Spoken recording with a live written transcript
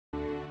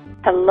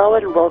Hello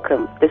and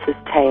welcome. This is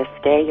Taya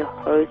Stay, your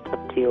host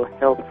of To Your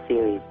Health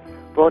series,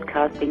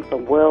 broadcasting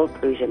from World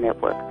Puja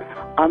Network.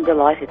 I'm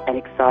delighted and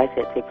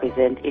excited to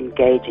present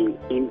engaging,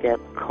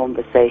 in-depth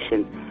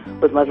conversations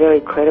with my very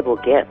credible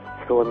guests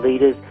who are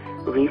leaders,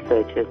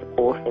 researchers,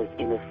 authors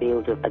in the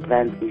field of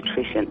advanced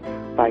nutrition,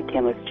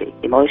 biochemistry,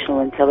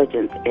 emotional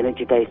intelligence,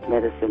 energy-based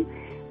medicine,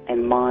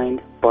 and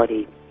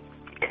mind-body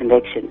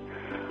connection,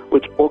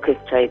 which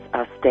orchestrates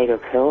our state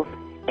of health,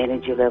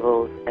 energy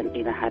levels, and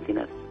inner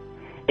happiness.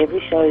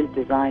 Every show is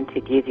designed to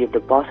give you the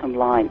bottom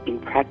line in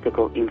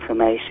practical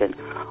information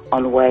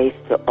on ways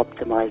to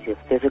optimize your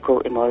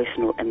physical,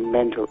 emotional, and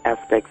mental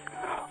aspects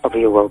of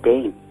your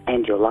well-being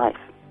and your life.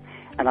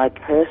 And I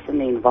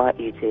personally invite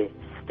you to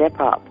step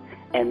up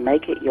and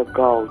make it your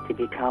goal to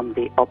become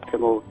the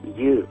optimal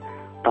you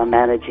by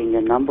managing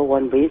your number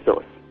one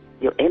resource,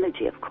 your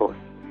energy, of course,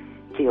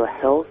 to your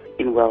health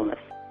and wellness.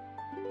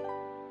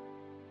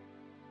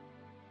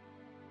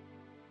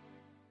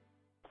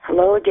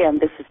 Hello again,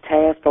 this is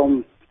Taya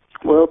from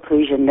World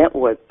Puja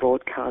Network,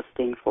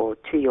 broadcasting for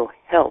To Your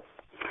Health.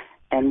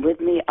 And with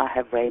me I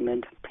have Ray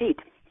Peat.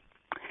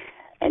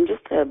 And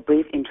just a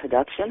brief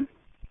introduction,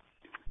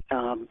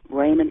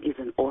 Raymond is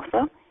an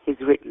author. He's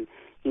written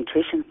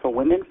Nutrition for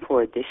Women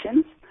 4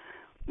 editions,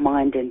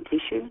 Mind and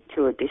Tissue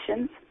 2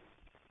 editions,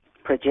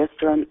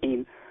 Progesterone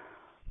in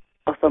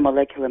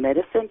Orthomolecular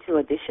Medicine 2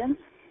 editions,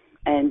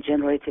 and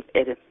Generative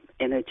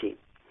Energy.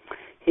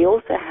 He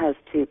also has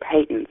 2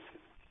 patents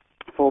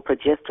for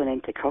progesterone in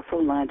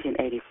tocopherol,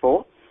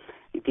 1984,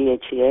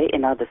 DHEA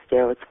and other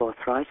steroids for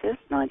arthritis,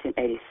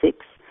 1986,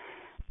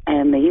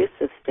 and the use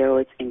of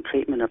steroids in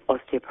treatment of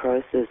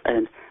osteoporosis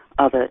and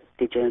other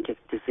degenerative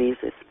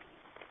diseases.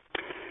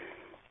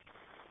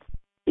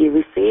 He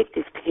received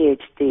his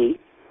PhD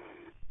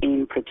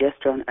in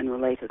progesterone and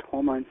related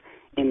hormones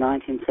in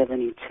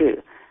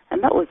 1972,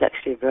 and that was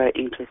actually a very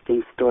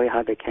interesting story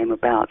how they came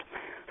about.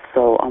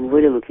 So I'm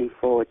really looking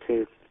forward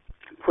to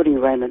putting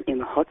Raymond in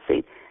the hot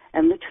seat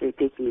and literally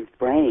picking his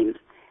brains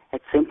at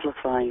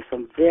simplifying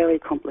some very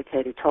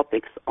complicated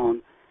topics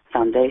on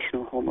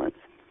foundational hormones.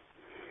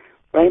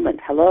 Raymond,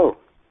 hello.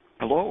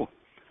 Hello.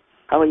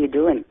 How are you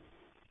doing?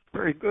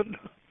 Very good.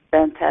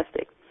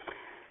 Fantastic.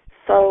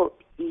 So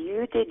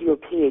you did your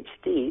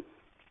PhD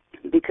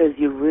because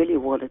you really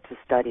wanted to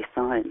study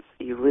science.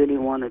 You really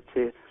wanted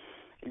to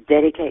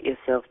dedicate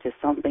yourself to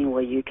something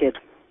where you could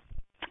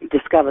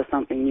discover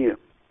something new.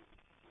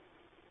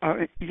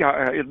 Yeah,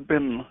 I had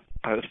been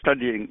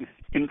studying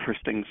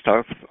interesting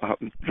stuff,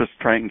 just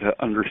trying to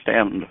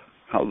understand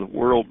how the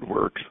world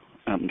works.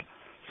 And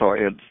so I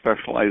had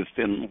specialized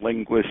in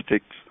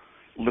linguistics,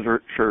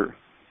 literature,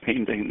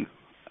 painting,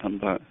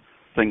 and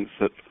things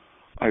that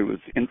I was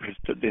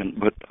interested in.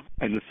 But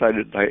I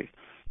decided I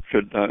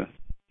should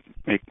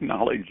make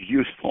knowledge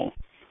useful.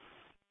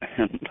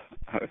 And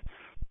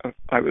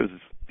I was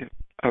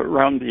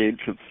around the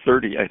age of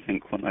 30, I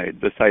think, when I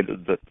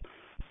decided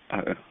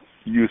that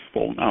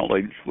useful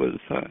knowledge was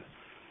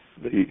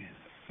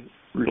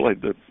really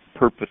the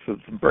purpose of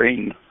the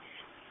brain.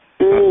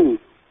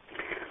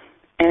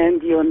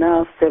 And you're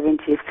now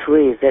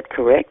 73, is that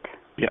correct?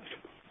 Yes.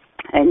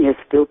 And you're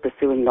still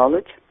pursuing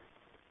knowledge?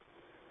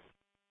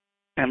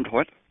 And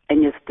what?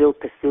 And you're still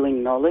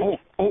pursuing knowledge?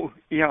 Oh,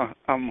 yeah.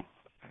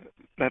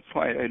 That's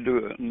why I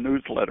do a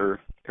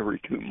newsletter every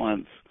 2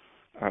 months,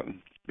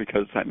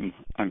 because I'm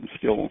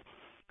still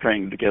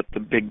trying to get the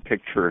big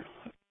picture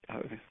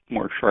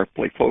more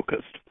sharply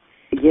focused.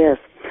 Yes.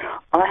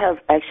 I have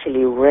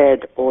actually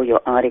read all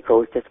your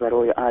articles, just about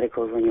all your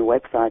articles on your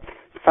website.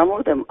 Some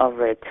of them I've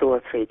read 2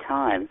 or 3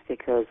 times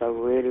because I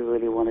really,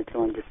 really wanted to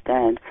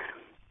understand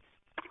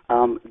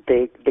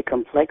the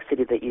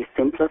complexity that you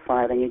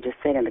simplified and you just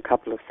said in a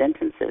couple of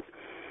sentences.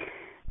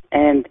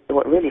 And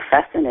what really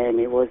fascinated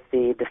me was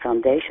the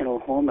foundational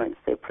hormones,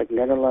 the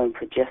pregnenolone,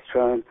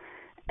 progesterone,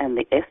 and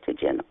the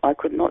estrogen. I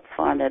could not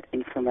find that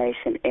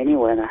information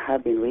anywhere, and I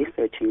have been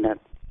researching that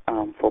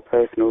for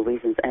personal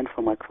reasons and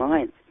for my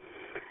clients.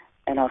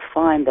 And I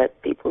find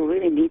that people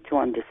really need to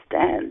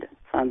understand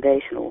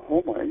foundational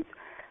hormones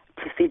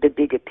to see the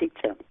bigger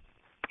picture.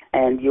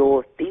 And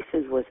your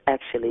thesis was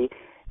actually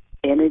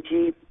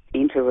energy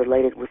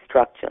interrelated with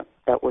structure.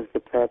 That was the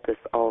purpose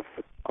of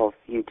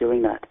you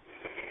doing that.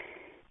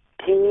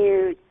 Can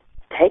you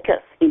take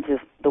us into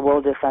the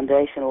world of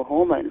foundational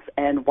hormones,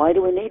 and why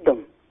do we need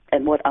them,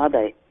 and what are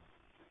they?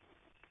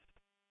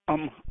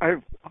 I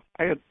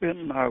had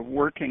been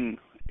working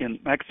in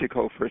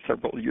Mexico for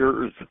several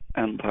years,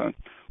 and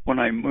when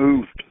I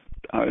moved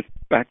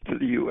back to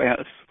the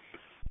U.S.,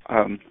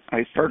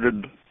 I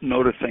started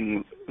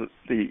noticing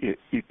the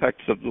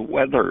effects of the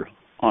weather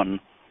on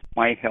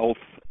my health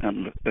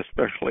and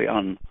especially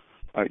on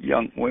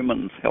young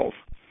women's health.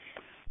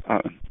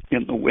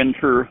 In the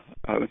winter,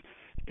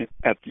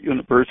 at the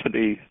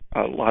university,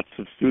 lots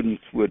of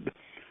students would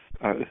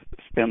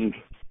spend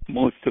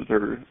most of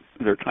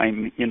their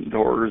time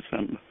indoors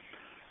and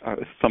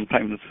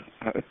sometimes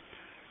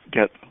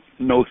get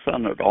no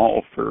sun at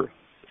all for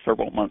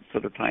several months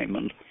at a time.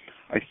 And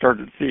I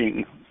started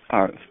seeing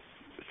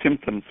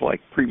symptoms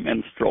like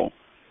premenstrual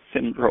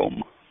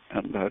syndrome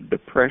and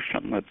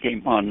depression that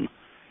came on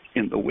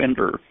in the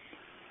winter.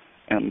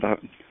 And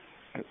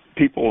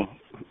people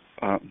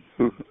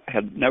who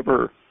had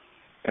never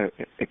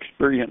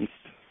experienced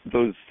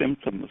those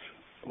symptoms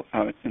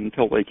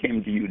until they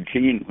came to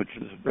Eugene, which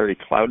is a very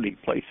cloudy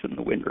place in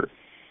the winter,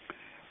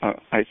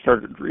 I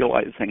started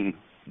realizing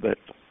that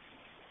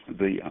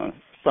the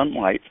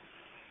sunlight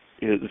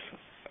is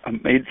a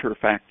major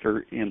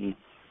factor in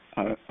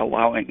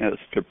allowing us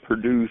to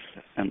produce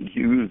and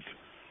use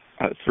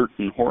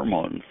certain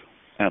hormones.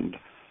 And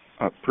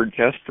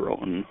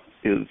progesterone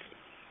is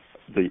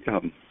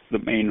the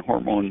main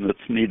hormone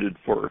that's needed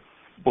for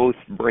both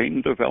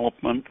brain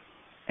development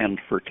and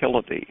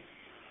fertility.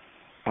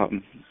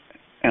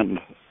 And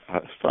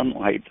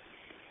sunlight,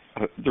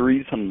 the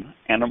reason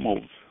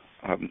animals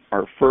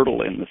are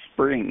fertile in the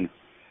spring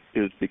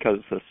is because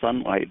the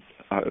sunlight,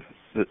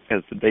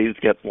 as the days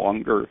get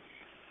longer,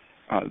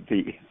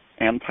 the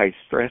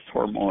anti-stress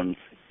hormones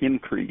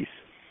increase,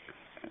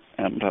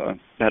 and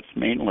that's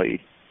mainly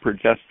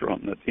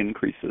progesterone that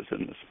increases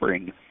in the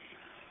spring,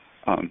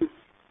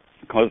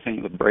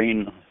 causing the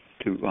brain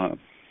to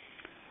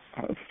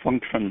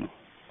function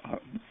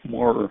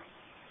more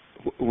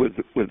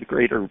with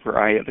greater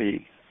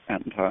variety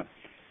and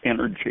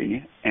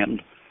energy,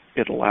 and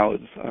it allows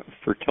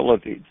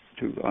fertility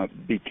to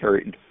be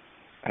carried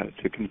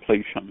to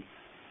completion.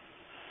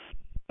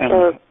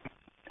 And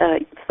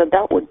so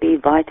that would be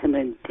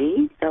vitamin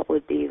D.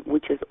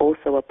 Which is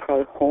also a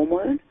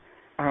pro-hormone.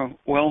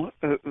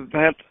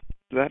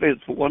 That is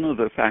one of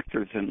the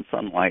factors in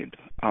sunlight.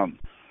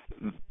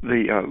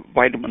 The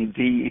vitamin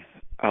D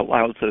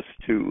allows us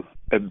to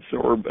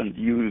absorb and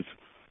use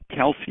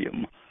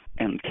calcium,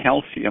 and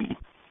calcium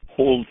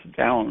holds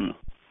down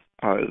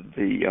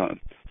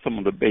some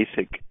of the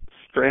basic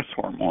stress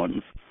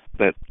hormones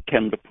that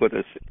tend to put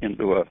us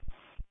into a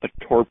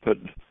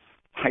torpid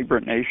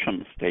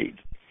hibernation state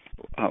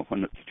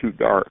when it's too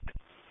dark.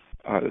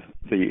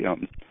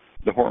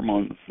 The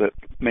hormones that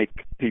make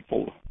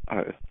people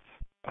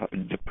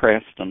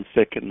depressed and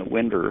sick in the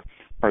winter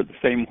are the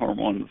same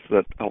hormones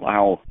that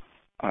allow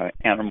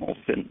animals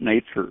in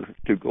nature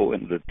to go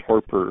into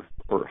torpor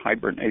or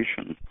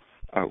hibernation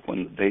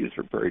when the days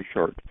are very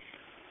short.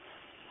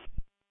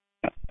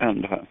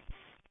 And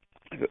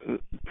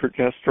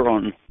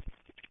progesterone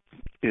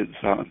is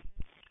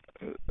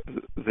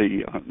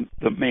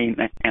the main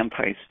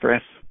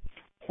anti-stress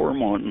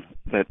hormone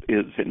that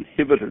is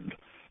inhibited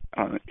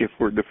if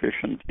we're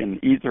deficient in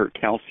either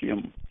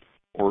calcium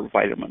or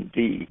vitamin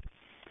D.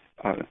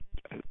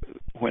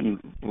 When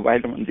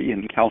vitamin D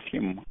and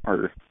calcium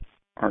are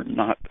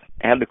not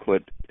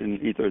adequate in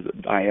either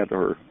the diet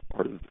or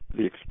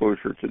the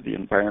exposure to the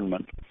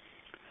environment,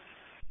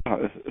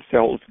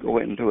 cells go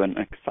into an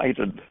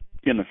excited,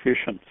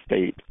 inefficient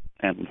state,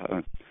 and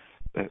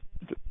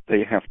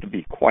they have to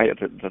be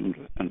quieted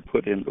and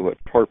put into a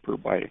torpor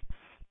by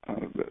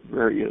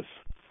various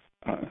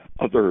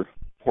other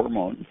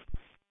hormones.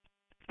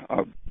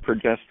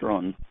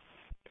 Progesterone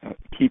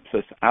keeps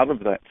us out of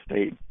that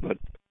state, but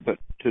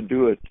to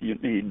do it, you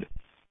need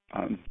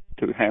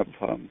to have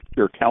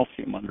your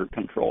calcium under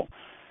control.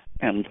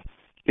 And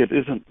it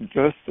isn't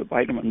just the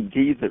vitamin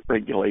D that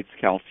regulates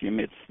calcium,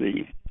 it's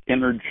the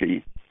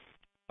energy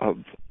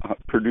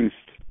produced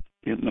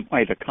in the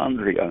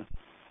mitochondria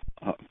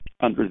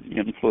under the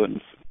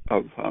influence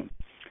of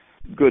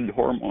good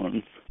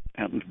hormones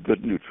and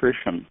good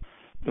nutrition.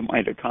 The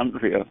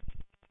mitochondria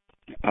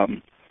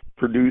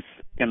produce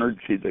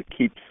energy that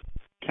keeps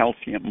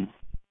calcium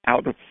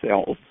out of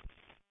cells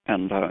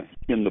and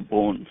in the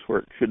bones where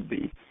it should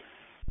be.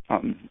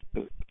 And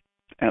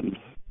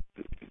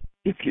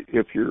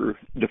if you're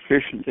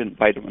deficient in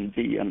vitamin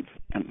D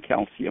and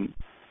calcium,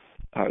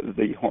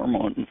 the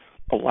hormones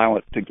allow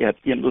it to get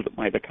into the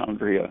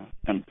mitochondria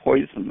and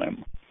poison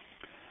them.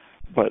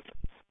 But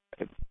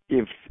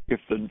if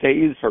the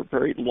days are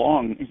very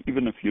long,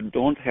 even if you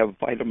don't have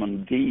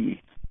vitamin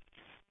D,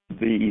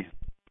 the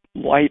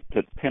light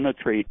that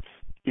penetrates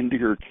into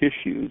your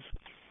tissues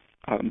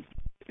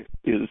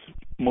is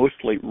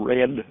mostly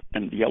red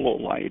and yellow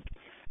light,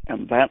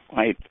 and that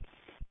light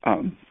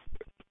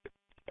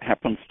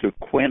happens to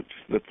quench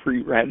the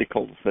free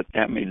radicals that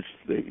damage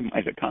the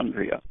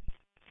mitochondria.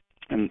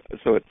 And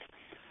so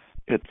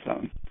it's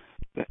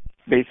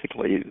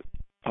basically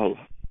a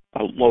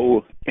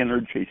low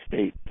energy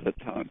state that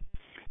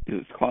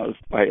is caused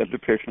by a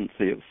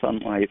deficiency of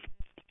sunlight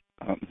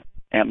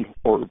and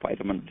or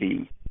vitamin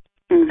D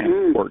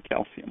and or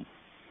calcium.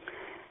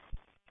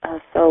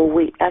 So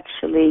we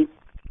actually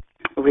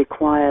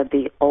require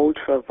the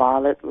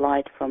ultraviolet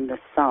light from the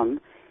sun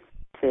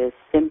to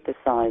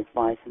synthesize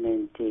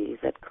vitamin D. Is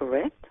that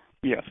correct?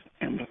 Yes,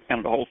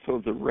 and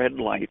also the red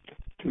light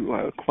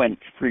to quench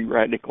free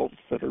radicals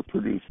that are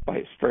produced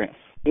by stress.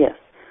 Yes,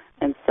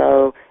 and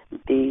so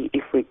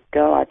if we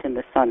go out in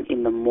the sun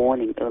in the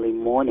morning, early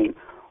morning,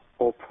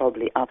 or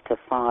probably after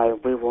 5,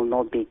 we will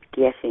not be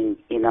getting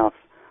enough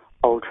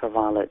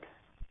ultraviolet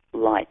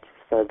light.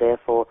 So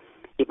therefore,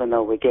 even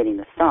though we're getting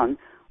the sun,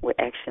 we're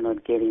actually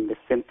not getting the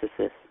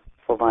synthesis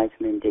for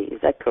vitamin D. Is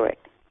that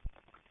correct?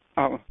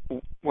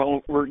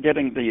 Well, we're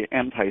getting the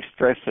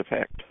anti-stress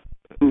effect.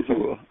 Mm-hmm.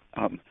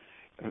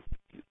 So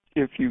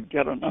if you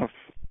get enough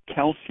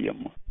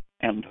calcium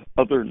and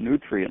other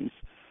nutrients,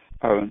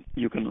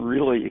 you can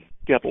really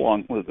get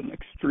along with an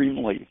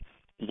extremely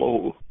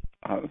low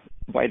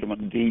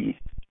vitamin D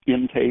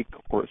intake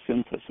or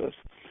synthesis.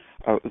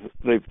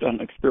 They've done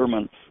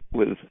experiments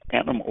with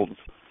animals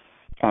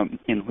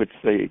in which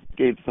they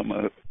gave them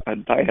a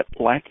diet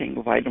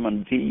lacking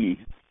vitamin D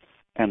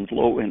and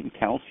low in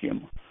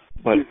calcium,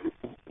 but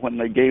when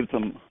they gave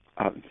them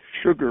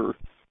sugar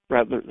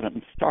rather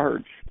than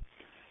starch,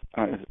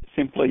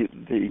 simply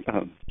the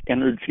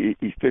energy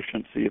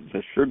efficiency of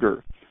the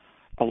sugar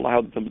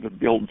allowed them to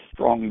build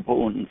strong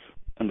bones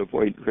and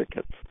avoid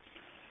rickets.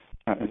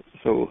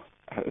 So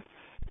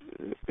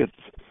it's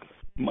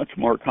much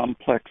more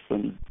complex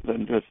than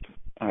just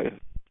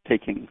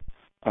taking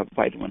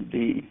vitamin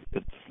D.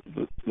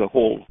 It's the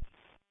whole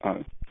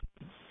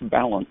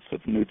balance of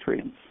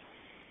nutrients.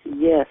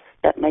 Yes,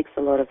 that makes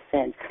a lot of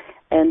sense.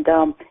 And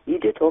you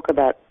do talk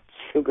about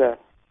sugar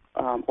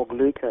or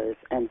glucose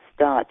and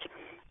starch,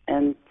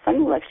 and some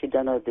people actually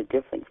don't know the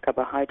difference.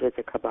 Carbohydrates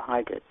are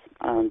carbohydrates,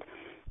 and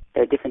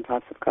there are different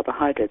types of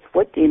carbohydrates.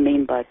 What do you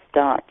mean by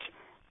starch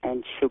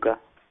and sugar?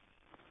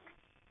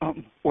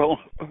 Well,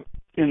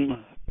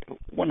 in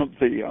one of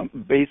the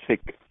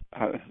basic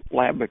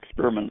lab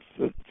experiments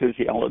that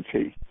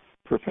physiology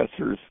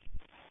professors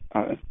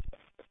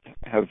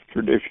have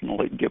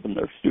traditionally given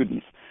their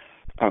students,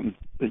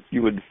 that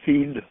you would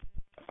feed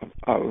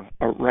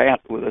a rat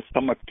with a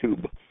stomach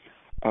tube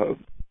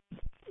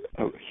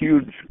a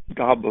huge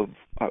gob of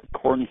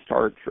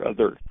cornstarch or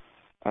other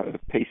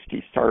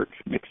pasty starch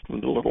mixed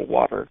with a little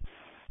water,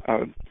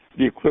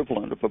 the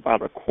equivalent of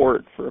about a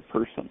quart for a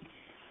person.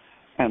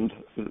 And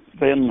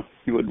then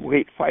you would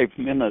wait 5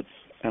 minutes,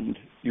 and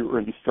you were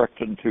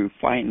instructed to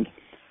find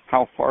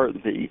how far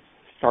the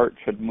starch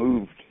had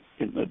moved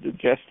in the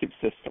digestive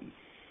system.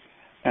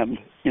 And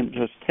in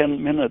just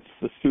 10 minutes,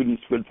 the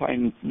students would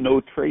find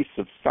no trace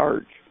of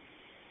starch.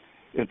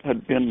 It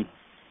had been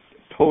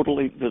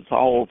totally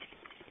dissolved,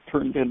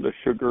 turned into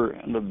sugar,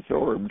 and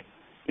absorbed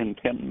in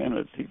 10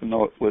 minutes, even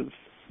though it was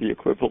the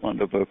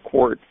equivalent of a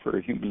quart for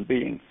a human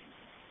being.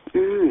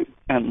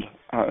 And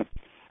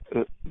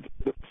the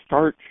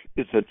starch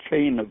is a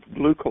chain of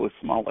glucose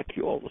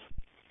molecules.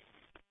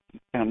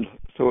 And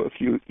so if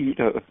you eat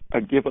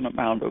a given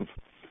amount of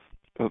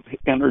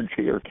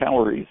energy or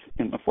calories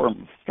in the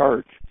form of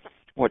starch,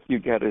 what you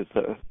get is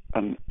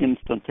an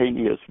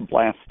instantaneous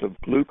blast of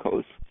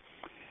glucose.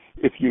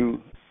 If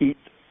you eat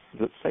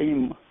the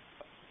same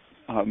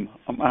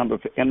amount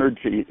of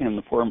energy in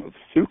the form of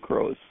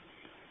sucrose,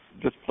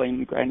 just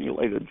plain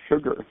granulated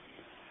sugar,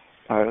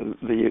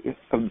 the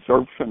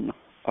absorption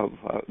of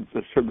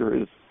the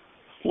sugar is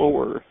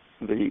slower.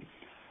 The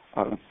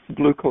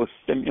glucose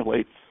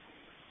stimulates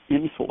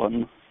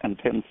insulin and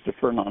tends to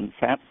turn on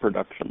fat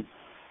production.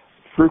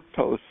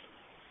 Fructose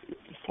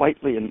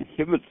slightly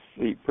inhibits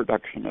the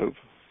production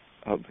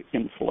of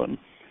insulin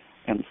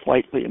and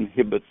slightly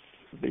inhibits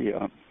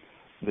the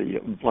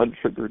blood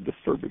sugar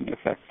disturbing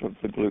effect of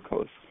the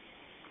glucose.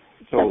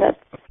 So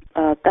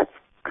that's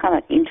kind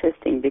of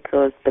interesting,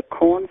 because the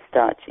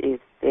cornstarch is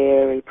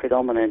very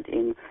predominant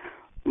in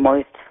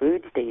most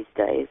foods these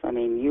days. I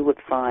mean, you would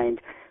find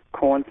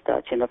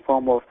cornstarch in the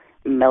form of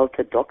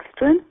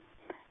maltodextrin,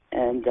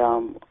 and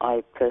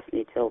I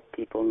personally tell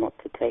people not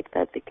to take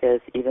that, because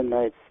even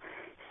though it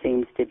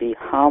seems to be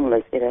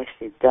harmless, it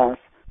actually does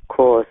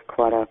cause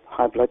quite a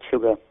high blood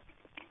sugar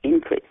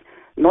increase.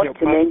 Not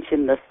to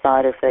mention the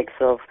side effects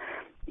of,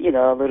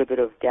 a little bit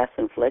of gas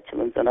and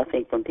flatulence. And I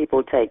think when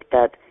people take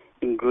that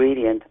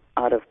ingredient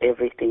out of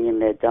everything in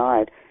their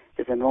diet,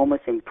 there's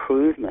enormous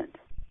improvement.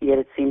 Yet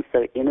it seems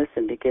so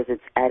innocent because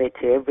it's added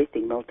to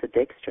everything,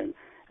 maltodextrin,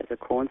 as a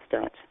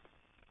cornstarch.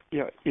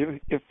 Yeah,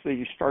 if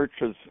the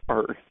starches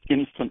are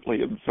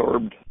instantly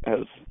absorbed,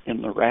 as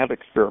in the rat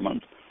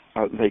experiment,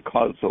 they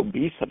cause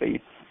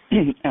obesity.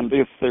 And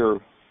if they're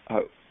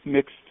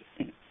mixed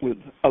with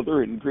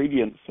other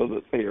ingredients so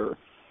that they are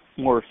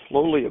more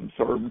slowly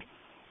absorbed,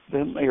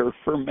 then they are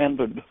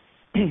fermented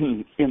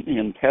in the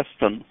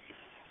intestine,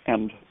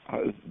 and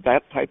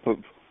that type of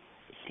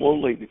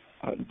slowly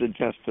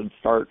digested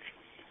starch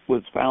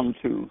was found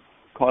to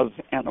cause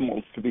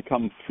animals to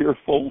become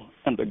fearful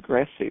and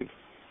aggressive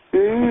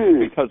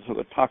because of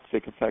a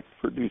toxic effect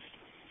produced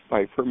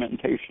by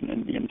fermentation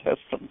in the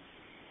intestine.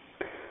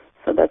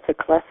 So that's a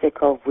classic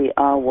of we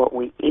are what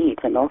we eat,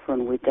 and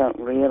often we don't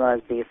realize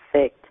the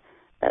effect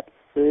that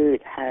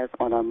food has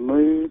on our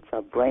moods,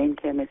 our brain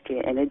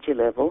chemistry, energy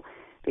level,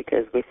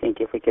 because we think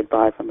if we could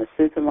buy it from a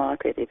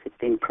supermarket, if it's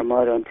been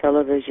promoted on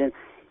television,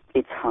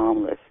 it's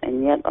harmless.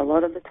 And yet a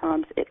lot of the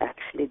times it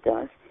actually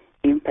does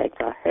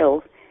impact our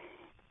health,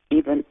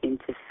 even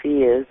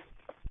interferes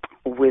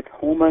with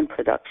hormone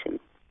production.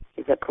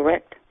 Is that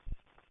correct?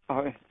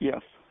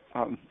 Yes.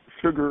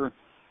 Sugar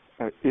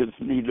is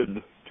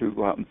needed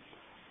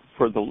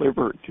for the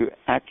liver to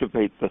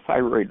activate the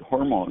thyroid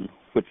hormone,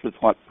 which is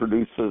what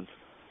produces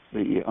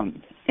the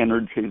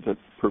energy that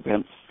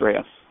prevents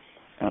stress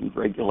and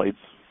regulates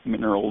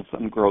minerals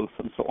and growth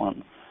and so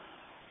on.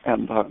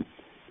 And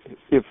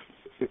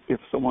if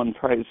someone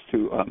tries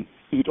to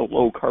eat a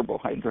low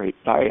carbohydrate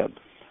diet,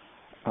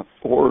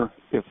 or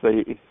if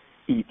they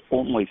eat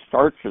only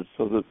starches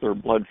so that their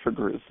blood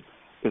sugar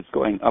is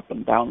going up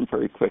and down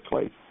very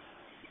quickly,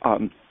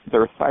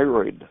 their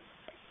thyroid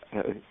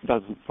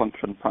doesn't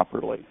function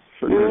properly.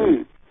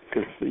 Sugar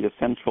is the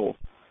essential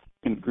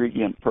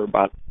ingredient for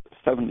about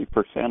 70%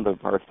 of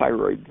our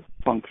thyroid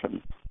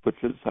function, which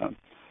is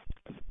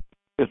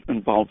it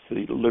involves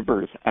the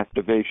liver's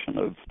activation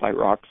of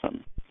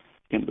thyroxine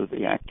into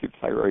the active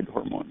thyroid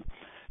hormone.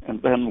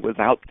 And then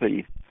without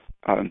the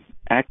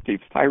active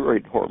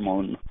thyroid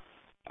hormone,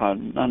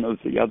 none of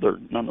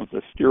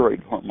the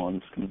steroid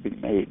hormones can be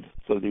made.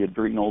 So the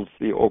adrenals,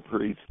 the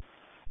ovaries,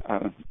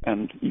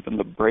 and even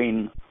the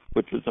brain,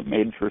 which is a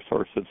major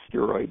source of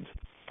steroids,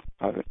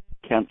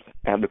 can't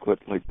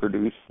adequately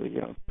produce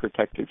the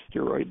protective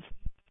steroids.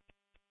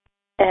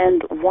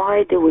 And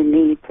why do we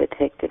need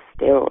protective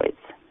steroids?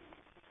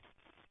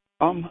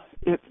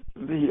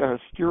 The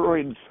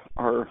steroids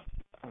are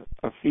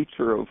a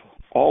feature of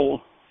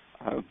all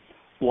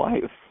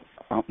life.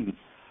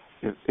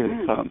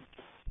 It's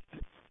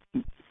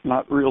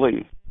not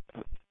really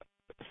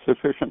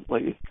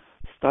sufficiently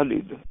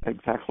studied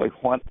exactly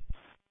what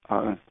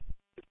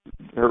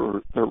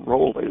their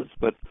role is,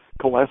 but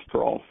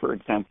cholesterol, for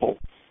example,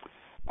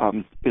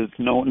 is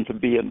known to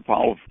be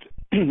involved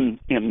in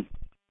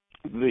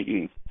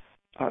the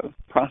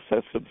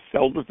process of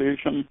cell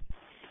division,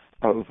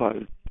 of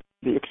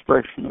the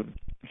expression of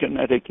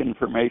genetic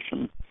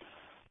information.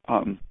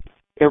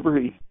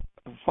 Every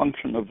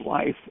function of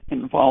life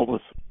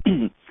involves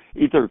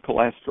either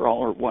cholesterol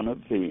or one of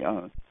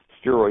the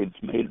steroids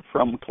made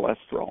from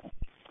cholesterol.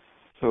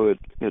 So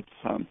it's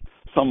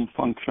some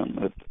function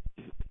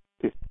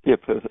that if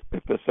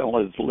a cell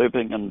is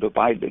living and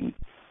dividing,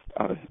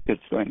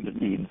 it's going to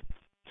need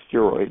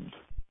steroids.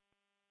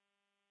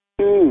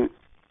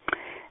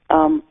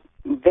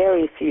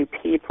 Very few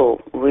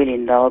people really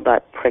know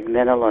about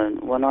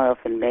pregnenolone. When I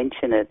often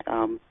mention it,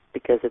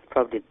 because it's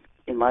probably,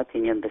 in my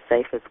opinion, the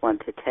safest one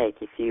to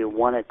take if you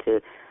wanted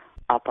to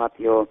up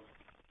your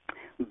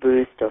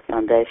boost of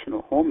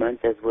foundational hormones,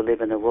 as we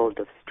live in a world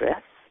of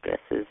stress. Stress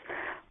is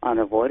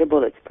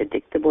unavoidable, it's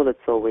predictable, it's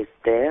always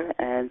there,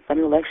 and some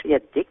people actually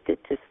get addicted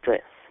to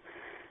stress.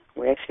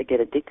 We actually get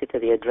addicted to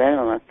the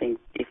adrenaline. I think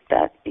if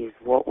that is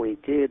what we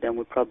do, then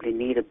we probably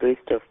need a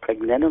boost of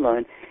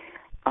pregnenolone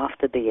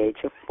after the age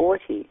of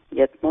 40.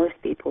 Yet most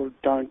people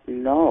don't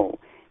know,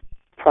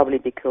 probably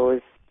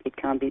because it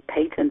can't be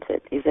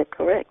patented. Is that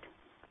correct?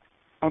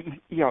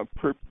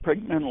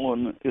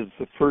 Pregnenolone is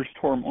the first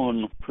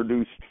hormone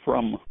produced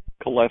from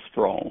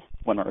cholesterol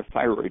when our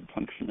thyroid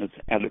function is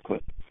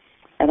adequate.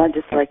 And I'd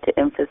just like to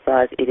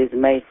emphasize it is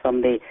made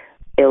from the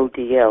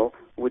LDL,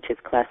 which is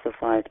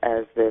classified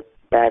as the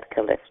bad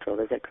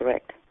cholesterol. Is that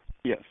correct?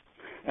 Yes.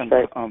 And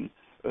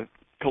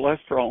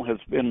cholesterol has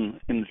been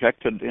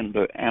injected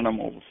into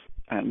animals,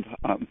 and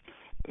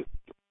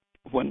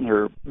when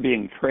they're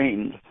being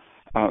trained,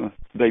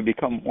 they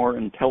become more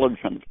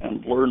intelligent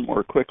and learn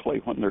more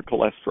quickly when their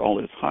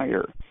cholesterol is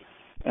higher.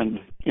 And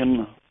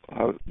in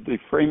the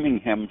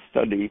Framingham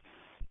study,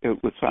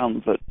 it was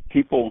found that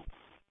people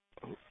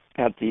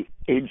at the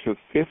age of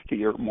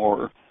 50 or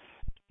more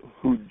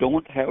who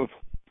don't have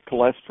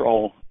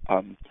cholesterol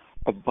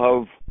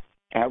above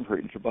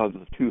average, above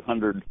the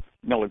 200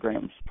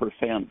 milligrams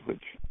percent,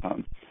 which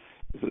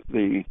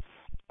the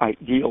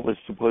ideal is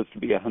supposed to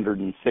be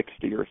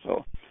 160 or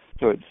so.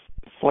 So it's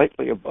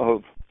slightly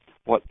above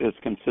what is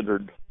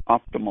considered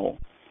optimal.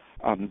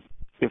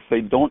 If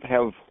they don't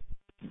have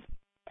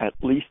at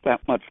least that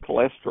much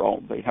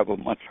cholesterol, they have a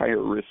much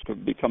higher risk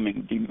of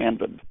becoming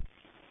demented.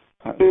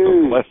 So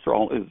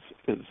cholesterol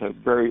is a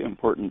very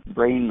important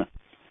brain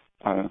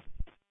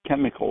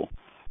chemical,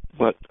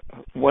 but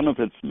one of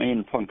its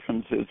main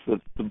functions is that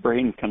the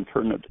brain can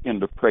turn it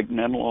into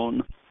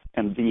pregnenolone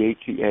and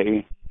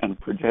DHEA and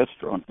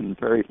progesterone in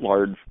very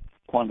large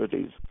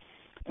quantities.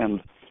 And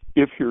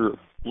if you're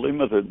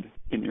limited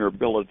in your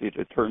ability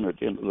to turn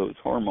it into those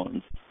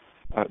hormones,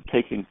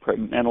 taking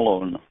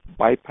pregnenolone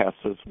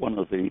bypasses one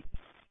of the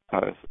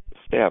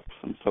steps,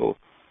 and so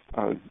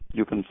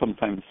you can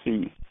sometimes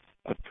see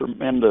a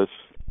tremendous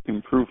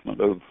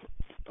improvement of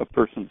a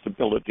person's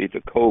ability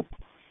to cope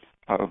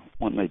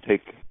when they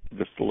take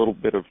just a little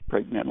bit of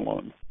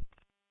pregnenolone.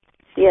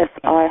 Yes,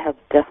 I have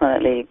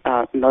definitely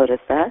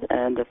noticed that,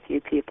 and a few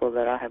people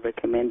that I have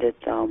recommended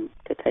to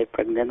take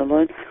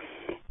pregnenolone,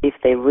 if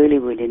they really,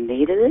 really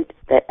needed it,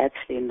 they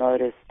actually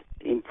noticed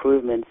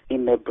improvements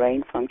in their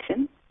brain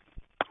function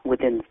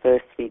within the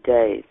first 3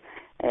 days,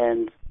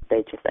 and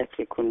they just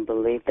actually couldn't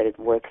believe that it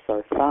works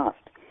so fast.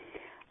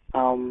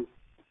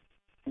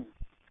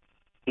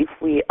 If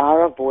we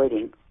are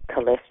avoiding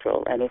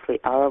cholesterol and if we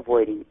are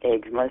avoiding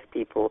eggs, most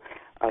people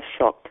are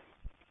shocked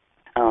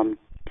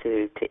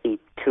to eat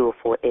 2 or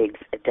 4 eggs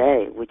a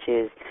day, which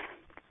is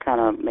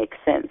kind of makes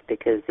sense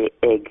because the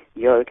egg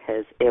yolk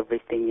has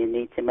everything you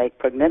need to make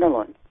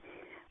pregnenolone.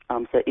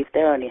 So if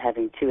they're only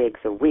having 2 eggs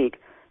a week,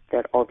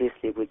 that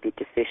obviously would be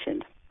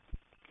deficient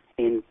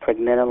in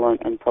pregnenolone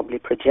and probably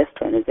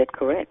progesterone. Is that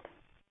correct?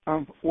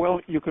 Well,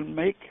 you can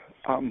make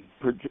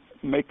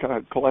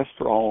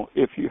cholesterol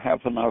if you have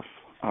enough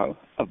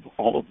of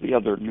all of the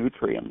other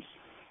nutrients.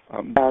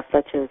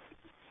 Such as?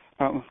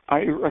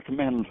 I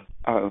recommend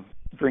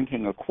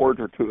drinking a quart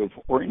or two of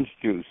orange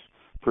juice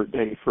per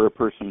day for a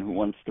person who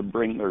wants to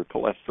bring their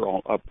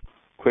cholesterol up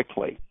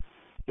quickly.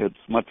 It's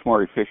much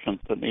more efficient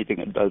than eating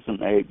a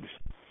dozen eggs.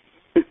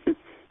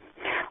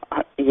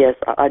 Yes,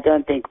 I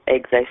don't think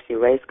eggs actually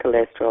raise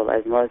cholesterol,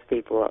 as most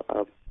people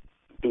are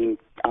being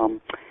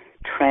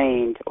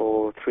trained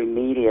or through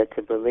media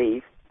to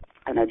believe.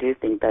 And I do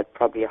think that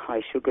probably a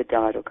high sugar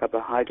diet or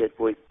carbohydrate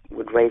would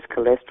raise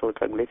cholesterol,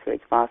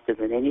 triglycerides faster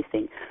than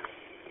anything.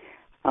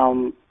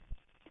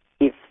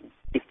 If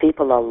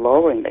people are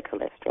lowering the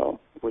cholesterol,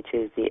 which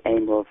is the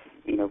aim of,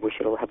 we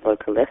should all have low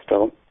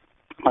cholesterol,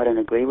 I don't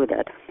agree with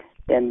that,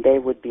 then they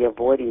would be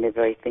avoiding the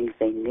very things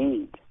they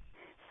need.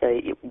 So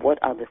what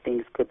other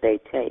things could they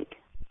take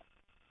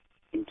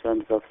in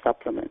terms of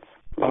supplements?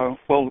 Well,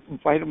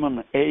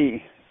 vitamin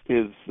A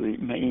is the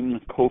main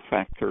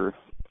cofactor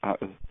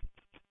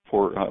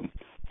for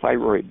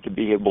thyroid to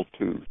be able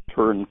to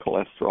turn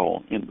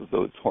cholesterol into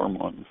those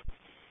hormones.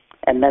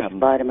 And that's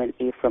vitamin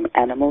E from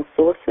animal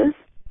sources?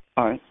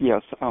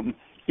 Yes.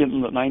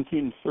 In the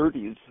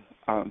 1930s,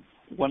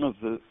 one of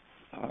the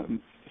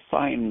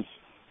signs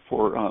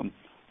for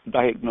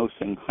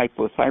diagnosing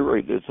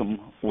hypothyroidism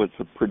was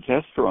a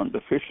progesterone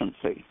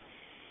deficiency.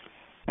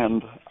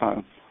 And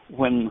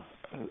when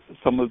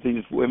some of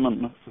these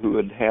women who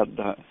had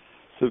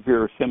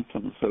severe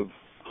symptoms of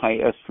high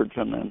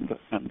estrogen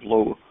and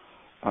low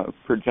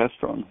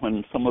progesterone,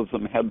 when some of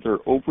them had their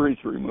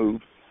ovaries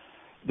removed,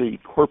 the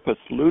corpus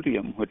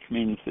luteum, which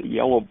means the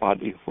yellow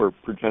body where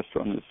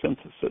progesterone is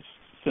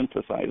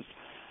synthesized,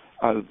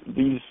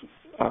 these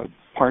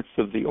parts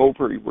of the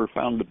ovary were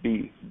found to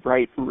be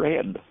bright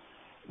red.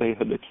 They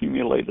had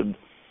accumulated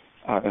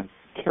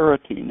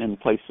keratin in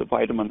place of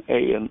vitamin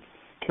A, and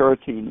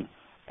keratin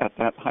at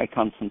that high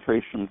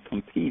concentration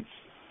competes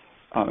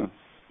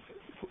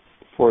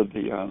for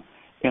the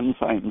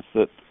enzymes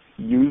that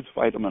use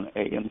vitamin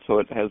A, and so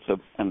it has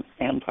an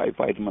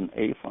anti-vitamin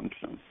A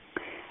function.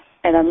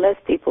 And unless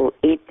people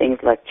eat things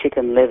like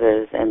chicken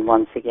livers and,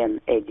 once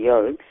again, egg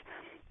yolks,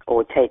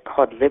 or take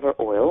cod liver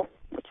oil,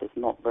 which is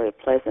not very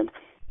pleasant,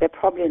 they're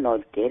probably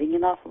not getting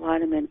enough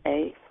vitamin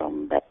A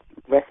from that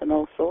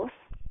retinol source?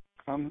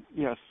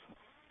 Yes.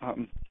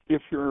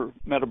 If your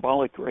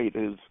metabolic rate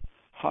is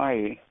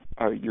high,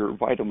 your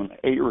vitamin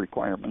A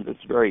requirement is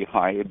very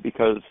high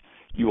because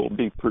you will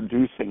be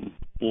producing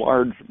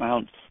large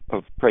amounts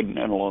of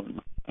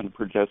pregnenolone and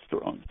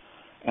progesterone,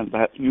 and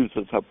that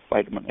uses up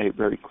vitamin A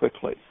very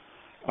quickly.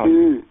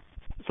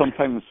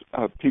 Sometimes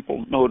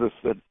people notice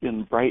that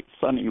in bright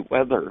sunny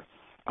weather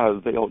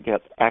they'll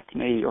get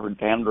acne or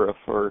dandruff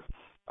or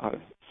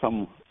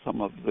some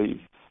of the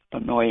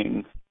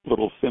annoying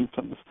little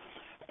symptoms,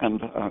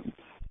 and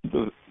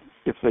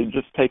if they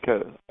just take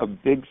a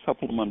big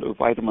supplement of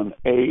vitamin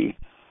A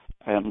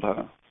and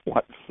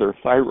watch their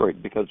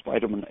thyroid, because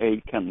vitamin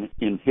A can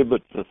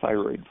inhibit the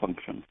thyroid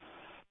function.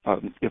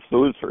 If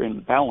those are in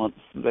balance,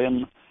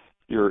 then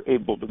you're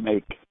able to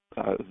make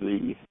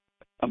the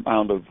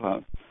amount of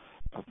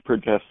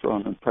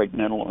progesterone and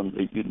pregnenolone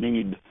that you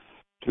need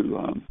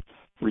to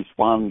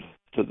respond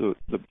to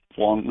the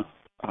long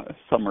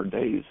summer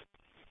days.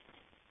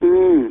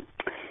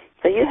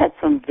 So you had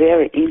some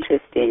very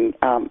interesting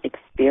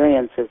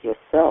experiences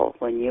yourself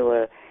when you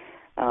were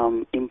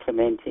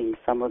implementing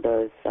some of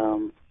those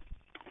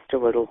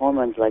steroidal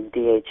hormones like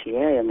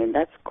DHEA. I mean,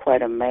 that's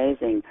quite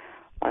amazing.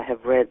 I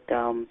have read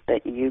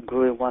that you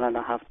grew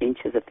 1.5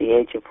 inches at the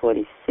age of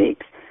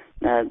 46.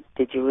 Now,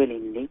 did you really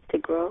need to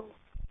grow?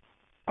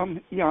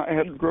 Yeah, I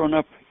had grown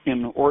up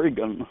in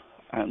Oregon,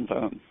 and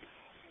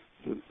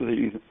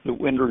the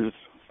winters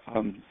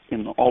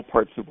in all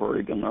parts of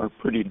Oregon are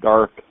pretty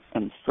dark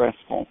and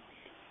stressful.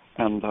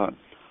 And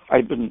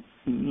I didn't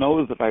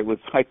know that I was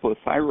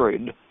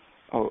hypothyroid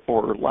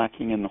or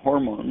lacking in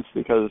hormones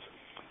because,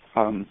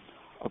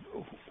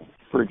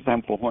 for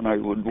example, when I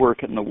would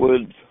work in the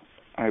woods,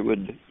 I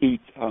would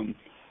eat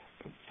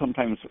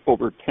sometimes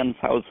over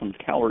 10,000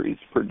 calories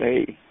per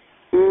day.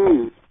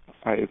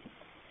 I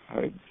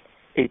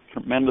ate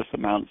tremendous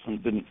amounts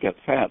and didn't get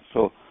fat,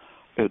 so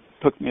it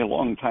took me a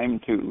long time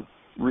to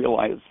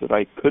realize that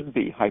I could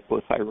be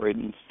hypothyroid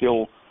and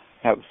still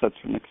have such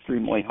an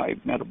extremely high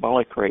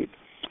metabolic rate.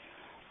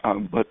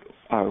 But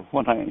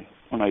when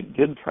I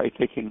did try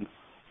taking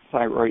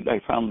thyroid,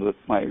 I found that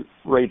my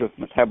rate of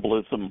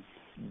metabolism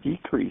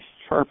decreased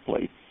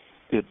sharply.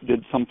 It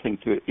did something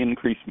to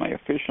increase my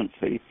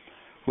efficiency,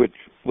 which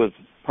was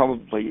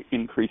probably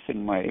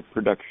increasing my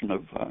production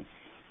of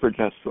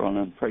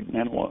progesterone and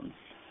pregnenolone.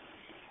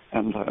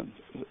 And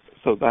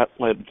so that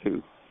led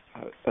to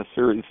a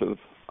series of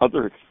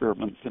other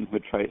experiments in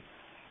which I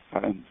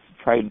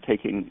tried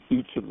taking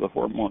each of the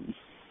hormones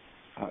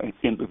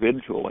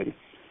individually.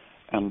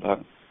 And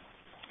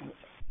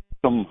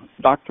some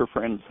doctor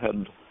friends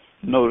had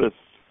noticed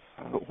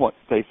what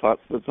they thought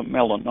was a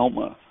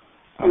melanoma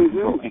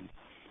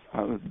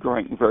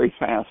growing very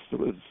fast.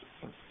 It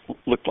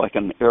looked like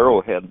an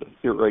arrowhead,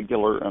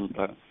 irregular and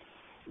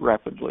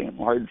rapidly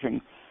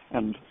enlarging.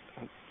 And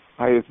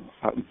I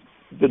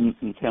didn't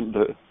intend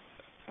to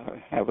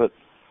have it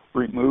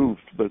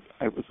removed, but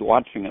I was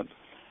watching it,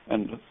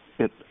 and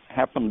it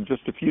happened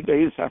just a few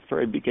days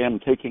after I began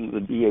taking the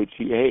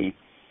DHEA.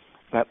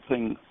 That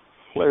thing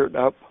flared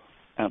up,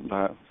 and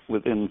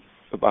within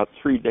about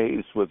 3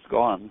 days was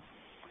gone.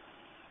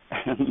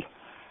 And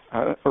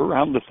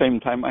around the same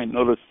time, I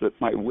noticed that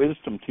my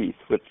wisdom teeth,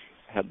 which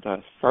had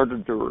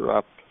started to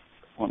erupt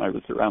when I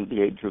was around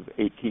the age of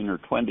 18 or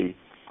 20,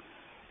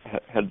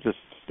 had just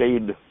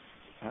stayed,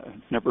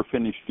 never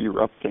finished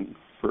erupting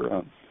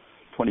for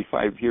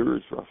 25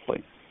 years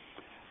roughly.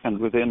 And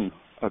within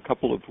a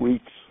couple of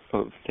weeks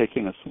of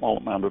taking a small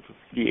amount of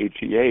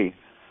DHEA,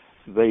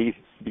 they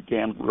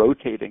began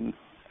rotating,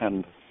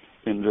 and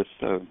in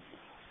just,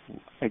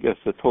 I guess,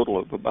 a total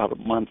of about a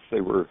month,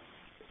 they were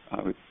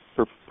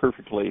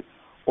perfectly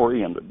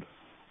oriented,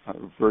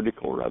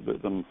 vertical rather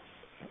than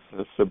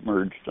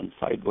submerged and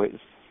sideways.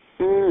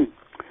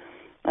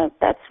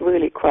 That's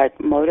really quite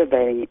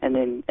motivating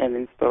and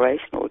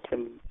inspirational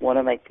to want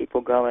to make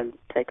people go and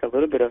take a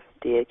little bit of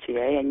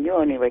DHEA, and you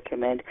only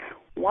recommend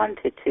 1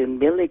 to 2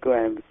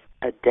 milligrams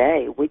a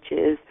day, which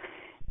is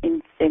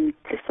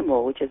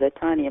infinitesimal, which is a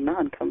tiny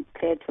amount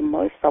compared to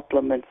most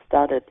supplements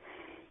start at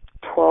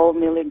 12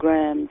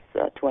 milligrams,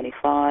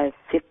 25,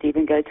 50,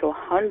 even go to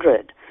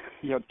 100.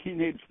 Yeah,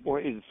 teenage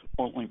boys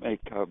only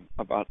make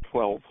about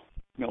 12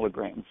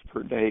 milligrams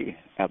per day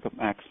at the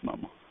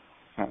maximum.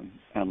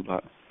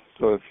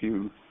 So if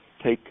you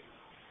take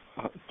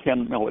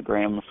 10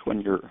 milligrams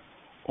when you're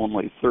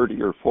only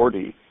 30 or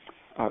 40,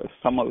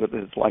 some of it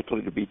is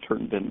likely to be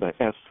turned into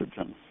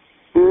estrogen.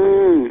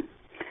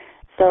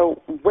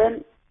 So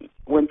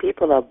when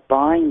people are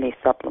buying these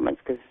supplements,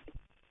 because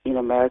in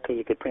America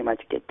you could pretty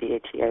much get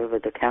DHEA over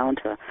the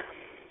counter,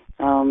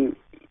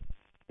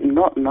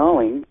 not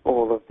knowing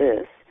all of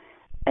this,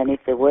 and if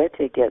they were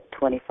to get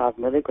 25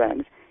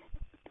 milligrams,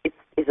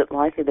 is it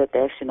likely that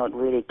they're actually not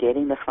really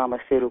getting the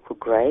pharmaceutical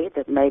grade,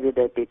 that maybe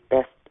they'd be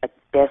at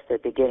best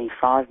they'd be getting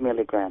 5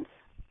 milligrams?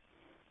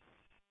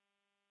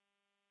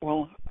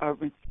 Well,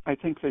 I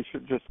think they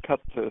should just cut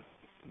the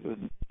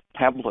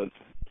tablet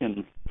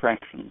in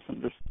fractions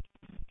and just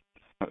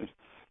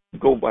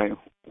go by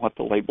what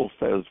the label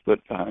says, but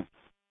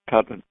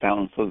cut it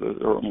down so that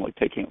they're only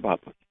taking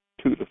about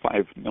 2 to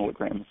 5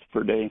 milligrams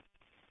per day.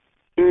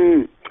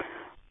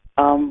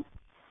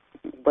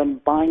 When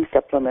buying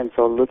supplements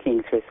or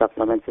looking through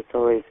supplements, it's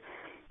always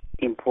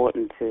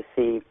important to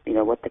see,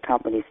 what the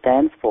company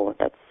stands for.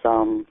 That's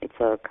it's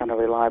a kind of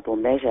reliable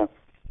measure.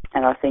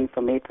 And I think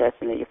for me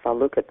personally, if I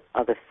look at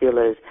other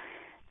fillers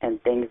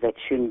and things that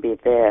shouldn't be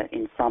there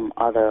in some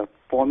other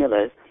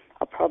formulas,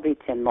 I'll probably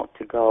tend not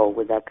to go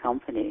with that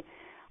company.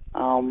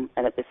 And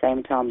at the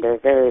same time, there are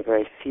very,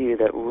 very few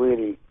that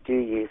really do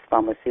use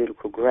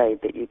pharmaceutical grade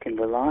that you can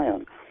rely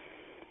on.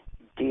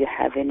 Do you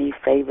have any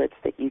favorites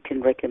that you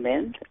can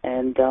recommend?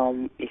 And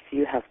if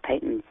you have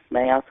patents,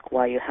 may I ask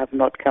why you have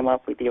not come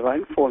up with your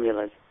own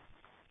formulas?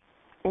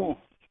 Well,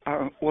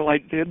 I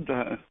did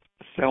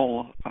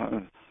sell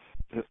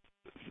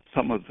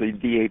some of the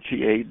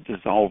DHEA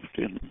dissolved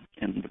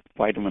in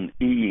vitamin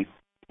E,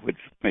 which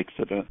makes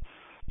it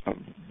a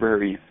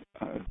very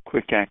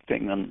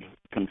quick-acting and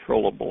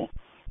controllable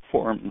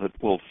form that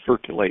will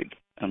circulate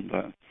and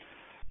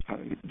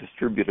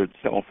distribute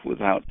itself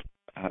without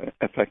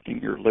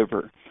affecting your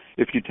liver.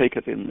 If you take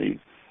it in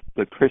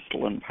the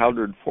crystalline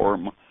powdered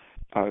form,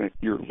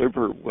 your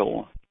liver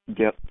will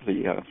get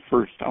the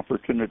first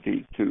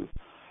opportunity to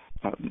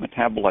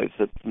metabolize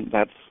it, and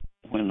that's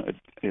when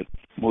it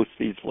most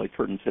easily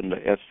turns into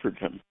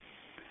estrogen.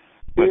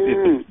 But if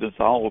it's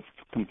dissolved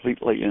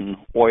completely in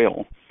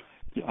oil,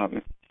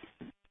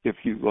 if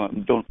you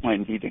don't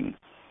mind eating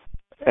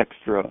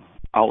extra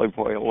olive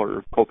oil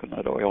or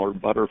coconut oil or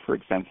butter, for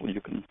example, you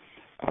can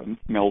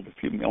meld a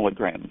few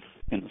milligrams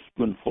in a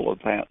spoonful of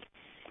that.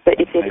 But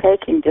if you're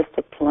taking just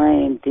a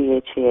plain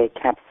DHEA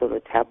capsule or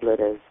tablet,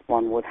 as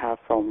one would have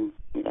from,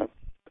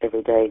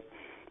 everyday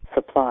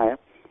supplier,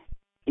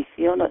 if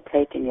you're not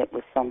taking it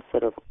with some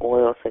sort of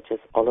oil, such as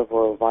olive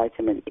oil,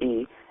 vitamin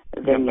E,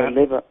 then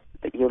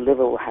your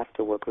liver will have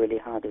to work really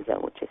hard. Is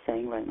that what you're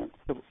saying, Raymond?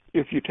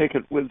 If you take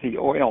it with the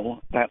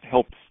oil, that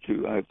helps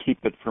to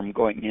keep it from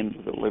going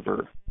into the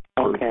liver.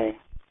 Okay.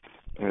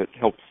 It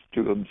helps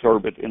to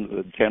absorb it into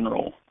the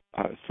general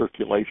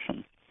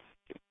circulation,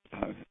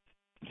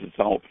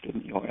 dissolved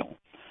in the oil.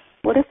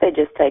 What if they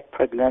just take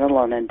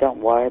pregnenolone and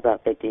don't worry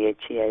about the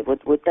DHEA?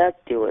 Would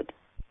that do it?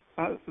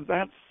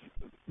 That's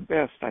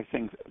best, I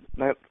think.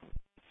 That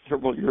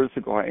several years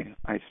ago,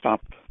 I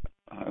stopped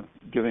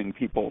giving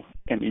people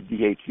any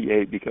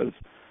DHEA because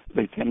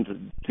they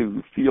tended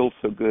to feel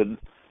so good.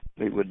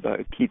 They would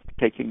keep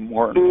taking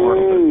more and more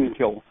of it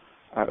until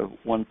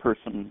one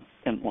person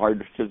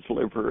enlarged his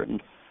liver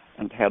and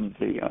had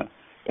the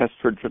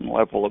estrogen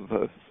level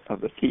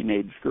of a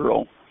teenage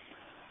girl.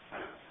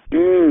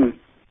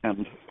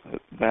 and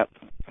that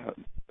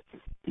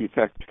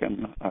effect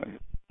can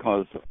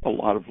cause a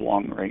lot of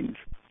long-range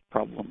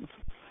problems.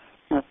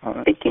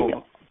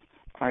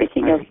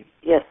 Speaking of,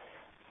 yes.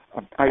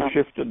 I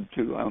shifted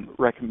to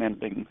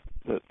recommending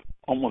that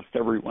almost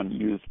everyone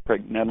use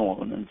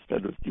pregnenolone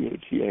instead of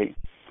DHEA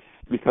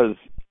because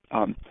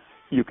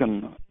you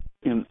can,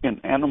 in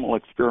animal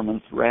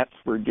experiments, rats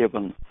were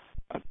given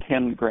a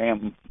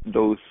 10-gram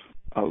dose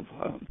of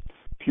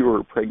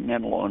pure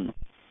pregnenolone,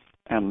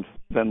 and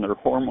then their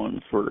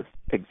hormones were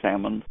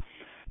examined,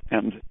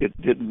 and it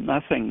did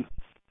nothing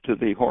to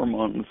the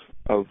hormones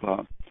of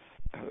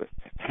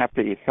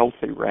happy,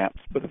 healthy rats.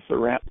 But if the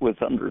rat was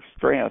under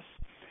stress,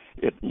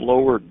 it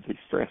lowered the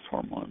stress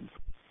hormones.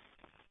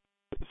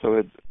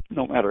 So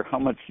no matter how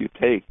much you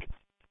take,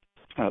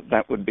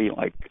 that would be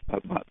like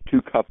about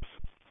 2 cups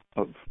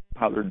of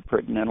powdered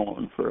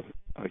pregnenolone for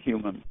a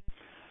human.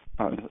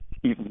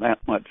 Even that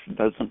much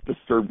doesn't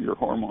disturb your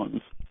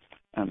hormones.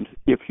 And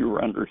if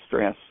you're under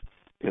stress,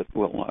 it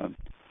will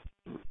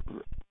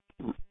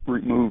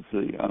remove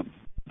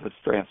the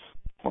stress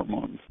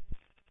hormones.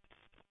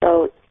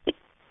 So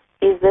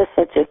is there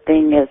such a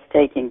thing as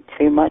taking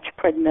too much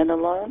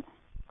pregnenolone?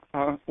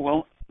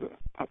 Well,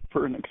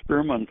 for an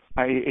experiment,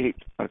 I ate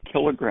a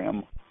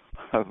kilogram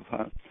of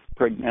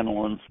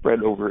pregnenolone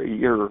spread over a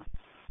year.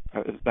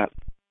 That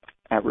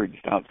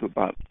averaged out to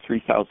about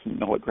 3,000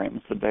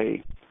 milligrams a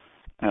day.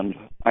 And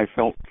I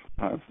felt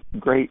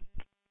great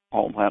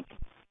all that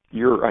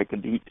year. I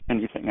could eat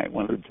anything I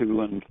wanted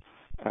to, and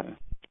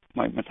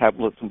my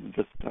metabolism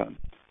just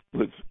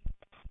was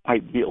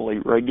ideally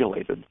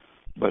regulated.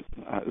 But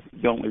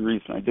the only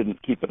reason I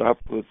didn't keep it up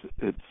was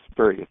it's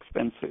very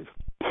expensive.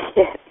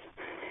 Yes.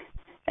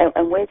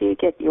 And where do you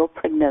get your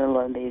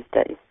pregnenolone these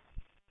days?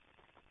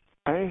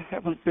 I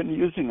haven't been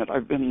using it.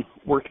 I've been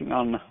working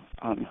on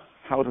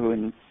how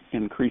to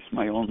increase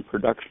my own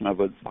production of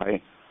it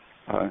by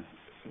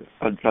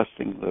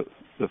adjusting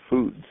the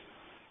foods.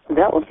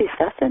 That would be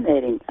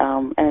fascinating.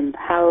 And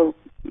how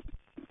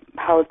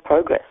is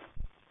progress?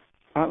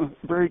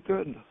 Very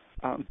good.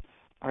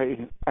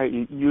 I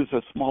use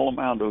a small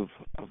amount of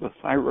a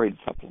thyroid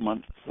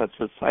supplement, such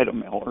as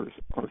Cytomel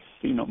or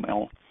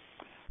Stenomel,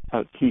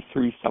 a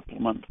T3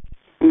 supplement,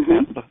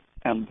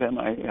 and then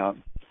I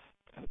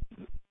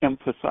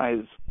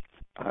emphasize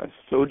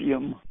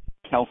sodium,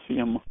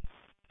 calcium,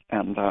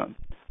 and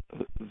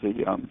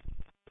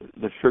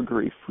the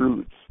sugary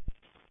fruits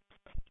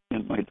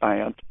in my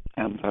diet,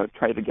 and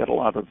try to get a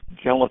lot of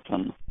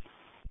gelatin.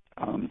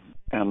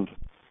 And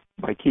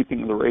by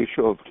keeping the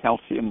ratio of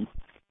calcium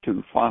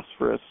to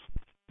phosphorus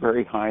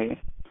very high,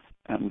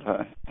 and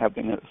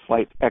having a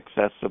slight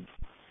excess of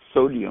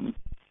sodium,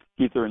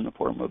 either in the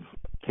form of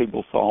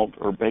table salt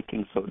or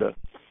baking soda,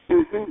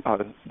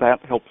 that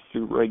helps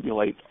to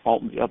regulate all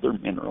the other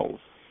minerals,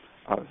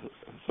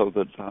 so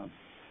that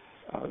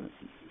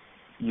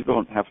you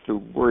don't have to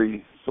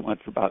worry so much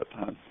about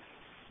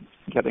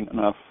getting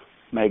enough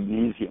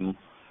magnesium.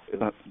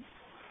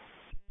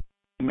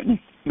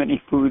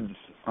 Many foods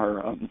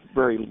are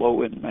very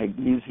low in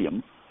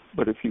magnesium,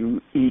 but if you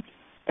eat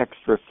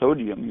extra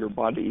sodium, your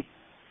body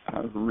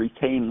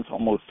retains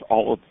almost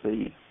all of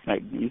the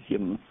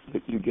magnesium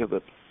that you give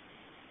it.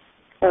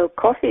 So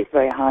coffee is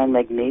very high in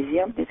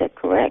magnesium, is that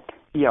correct?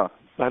 Yeah,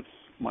 that's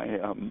my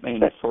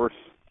main source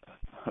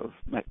of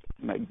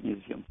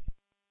magnesium.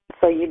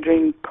 So you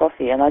drink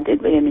coffee, and I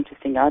did read an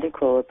interesting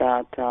article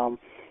about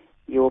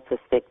your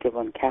perspective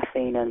on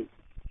caffeine and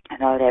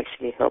how it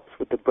actually helps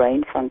with the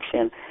brain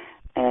function,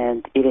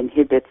 and it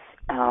inhibits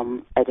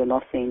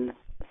adenosine,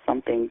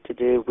 something to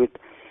do with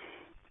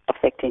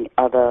affecting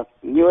other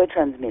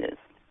neurotransmitters.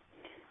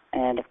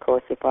 And of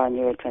course, if our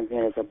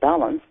neurotransmitters are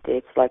balanced,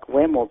 it's like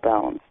we're more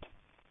balanced.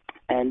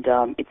 And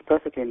it's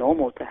perfectly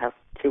normal to have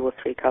 2 or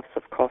 3 cups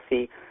of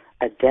coffee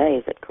a day.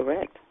 Is that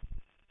correct?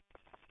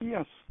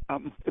 Yes.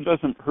 It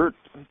doesn't hurt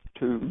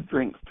to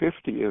drink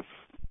 50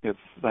 if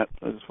that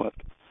is what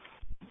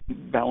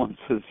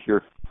balances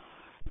your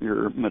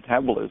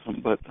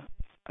metabolism. But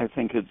I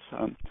think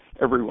it's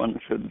everyone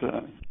should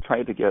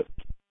try to get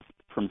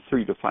from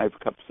 3 to 5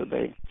 cups a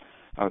day.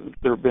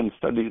 There have been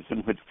studies in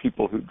which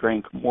people who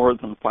drank more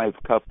than 5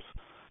 cups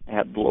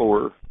had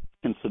lower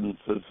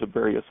incidences of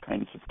various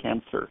kinds of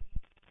cancer,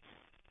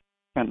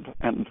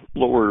 and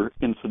lower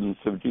incidence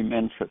of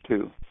dementia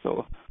too.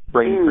 So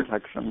brain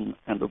protection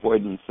and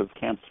avoidance of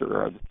cancer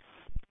are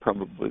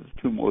probably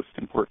the 2 most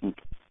important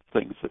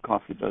things that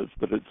coffee does.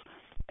 But it's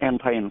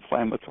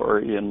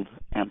anti-inflammatory and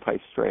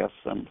anti-stress,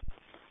 and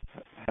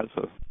has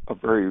a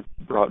very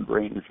broad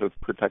range of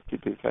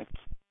protective effects.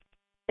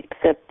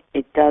 Except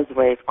it does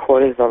raise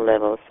cortisol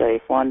levels. So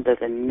if one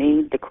doesn't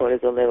need the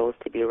cortisol levels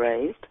to be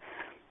raised,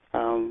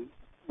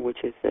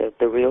 which is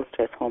the real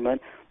stress hormone,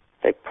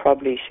 they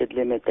probably should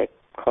limit their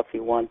coffee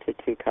 1 to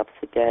 2 cups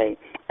a day.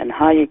 And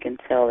how you can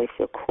tell if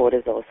your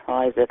cortisol is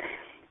high is that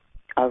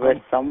I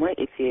read somewhere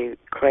if you're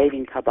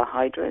craving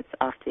carbohydrates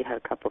after you have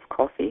a cup of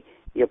coffee,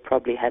 you're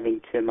probably having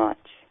too much.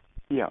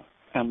 Yeah,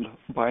 and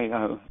by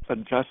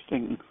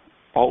adjusting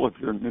all of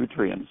your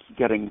nutrients,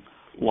 getting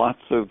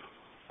lots of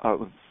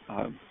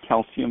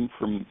calcium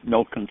from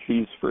milk and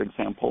cheese, for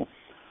example,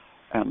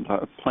 and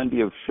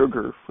plenty of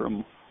sugar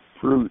from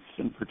fruits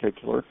in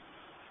particular.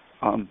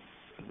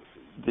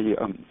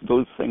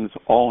 Those things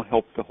all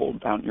help to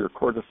hold down your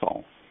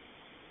cortisol.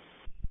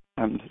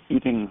 And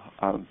eating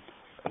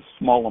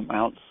small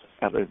amounts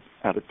at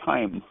a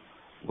time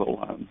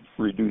will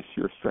reduce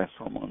your stress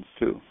hormones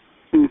too.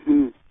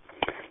 Mm-hmm.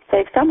 So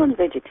if someone's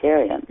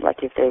vegetarian, like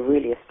if they're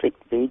really a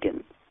strict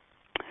vegan,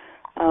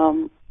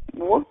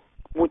 what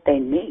would they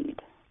need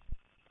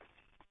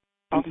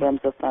in terms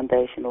of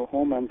foundational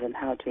hormones and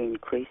how to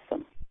increase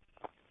them?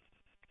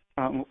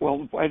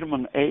 Well,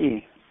 vitamin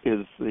A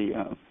is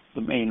the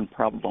main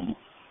problem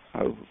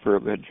for a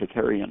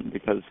vegetarian,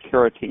 because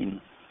carotene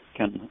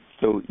can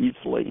so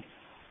easily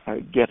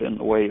get in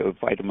the way of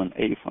vitamin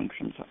A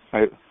functions.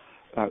 I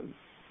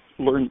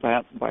learned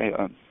that by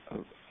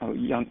a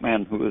young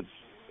man who was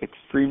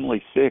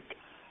extremely sick,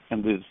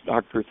 and his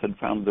doctors had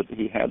found that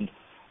he had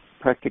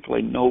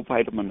practically no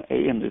vitamin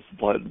A in his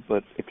blood,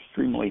 but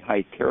extremely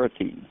high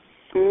carotene,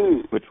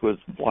 which was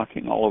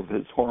blocking all of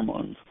his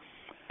hormones.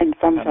 And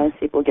sometimes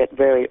people get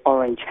very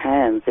orange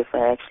hands if they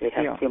actually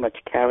have too much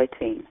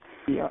carotene.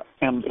 Yeah,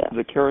 and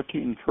the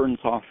carotene turns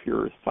off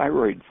your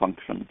thyroid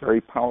function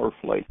very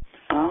powerfully.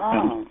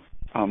 Oh.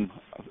 And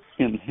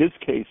in his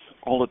case,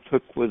 all it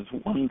took was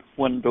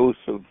one dose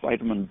of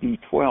vitamin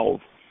B12,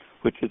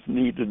 which is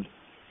needed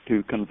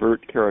to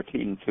convert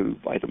carotene to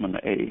vitamin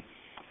A.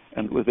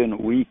 And within a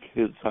week,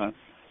 his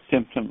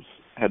symptoms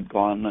had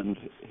gone and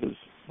his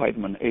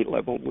vitamin A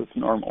level was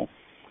normal.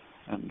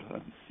 And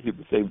he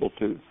was able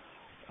to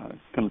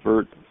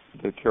convert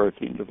the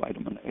carotene to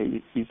vitamin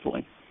A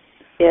easily.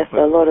 Yes,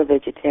 a lot of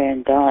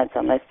vegetarian diets,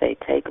 unless they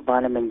take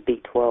vitamin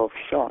B12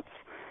 shots,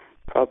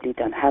 probably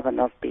don't have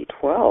enough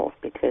B12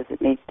 because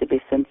it needs to be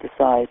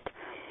synthesized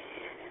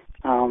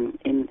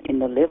in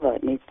the liver.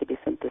 It needs to be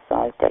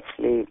synthesized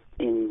actually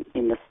in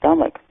the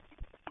stomach.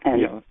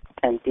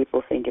 And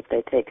people think if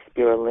they take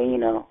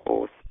spirulina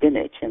or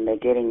spinach and they're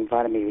getting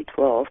vitamin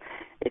B12,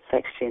 it's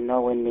actually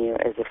nowhere near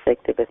as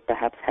effective as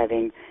perhaps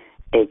having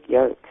egg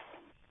yolks.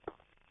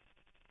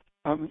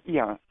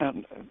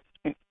 And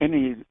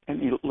any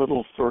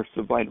little source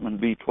of vitamin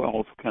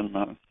B12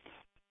 can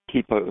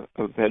keep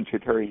a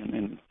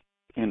vegetarian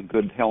in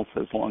good health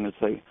as long as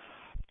they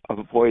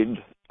avoid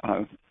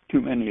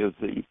too many of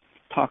the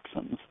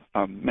toxins.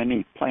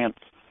 Many plants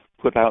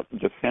put out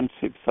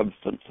defensive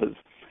substances,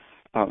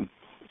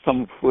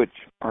 some of which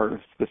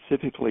are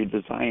specifically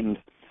designed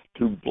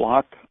to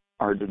block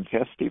our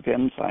digestive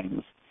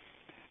enzymes.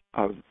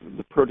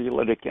 The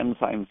proteolytic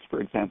enzymes,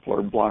 for example,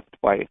 are blocked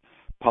by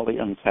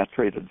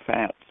polyunsaturated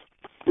fats.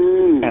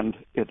 And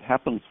it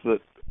happens that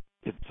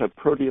it's a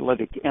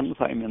proteolytic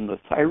enzyme in the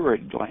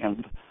thyroid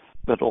gland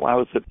that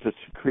allows it to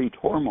secrete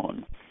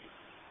hormone.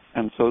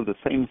 And so the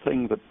same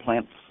thing that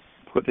plants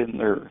put in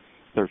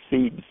their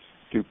seeds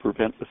to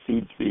prevent the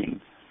seeds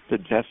being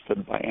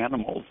digested by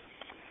animals,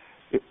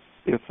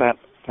 if that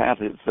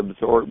fat is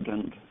absorbed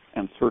and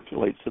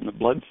circulates in the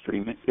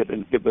bloodstream, it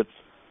inhibits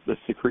the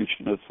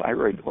secretion of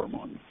thyroid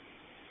hormone.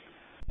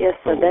 Yes,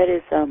 so that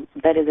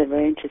is a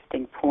very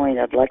interesting point.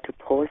 I'd like to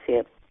pause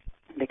here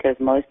because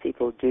most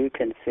people do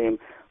consume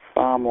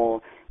far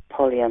more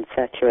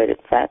polyunsaturated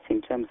fats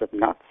in terms of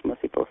nuts.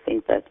 Most people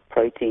think that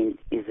protein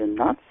is in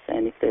nuts,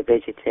 and if they're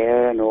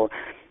vegetarian, or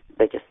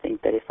they just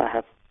think that if I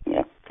have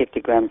 50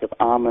 grams of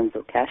almonds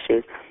or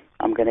cashews,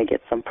 I'm going to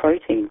get some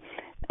protein.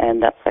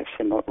 And that's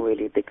actually not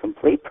really the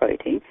complete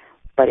protein,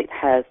 but it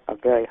has a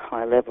very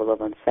high level of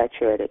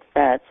unsaturated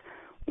fats,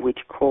 which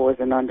cause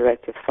an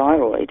underactive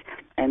thyroid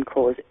and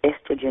cause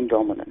estrogen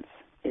dominance.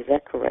 Is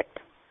that correct?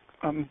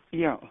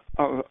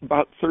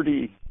 About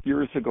 30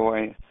 years ago,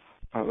 I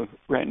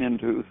ran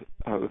into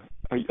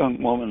a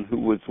young woman who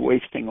was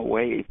wasting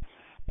away,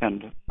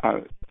 and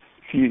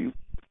she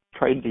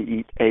tried to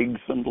eat eggs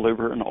and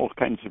liver and all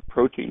kinds of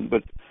protein,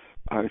 but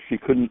she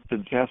couldn't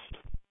digest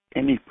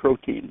any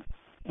protein,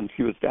 and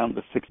she was down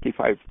to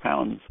 65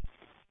 pounds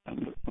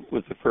and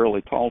was a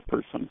fairly tall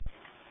person.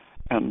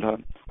 And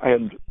I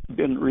had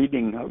been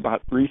reading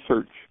about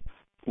research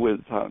with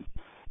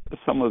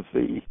some of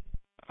the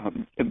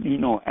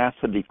amino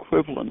acid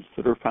equivalents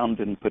that are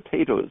found in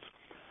potatoes.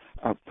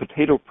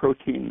 Potato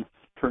protein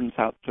turns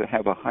out to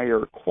have a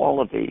higher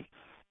quality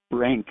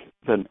rank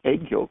than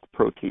egg yolk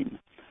protein,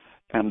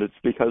 and it's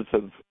because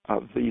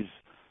of these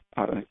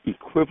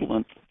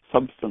equivalent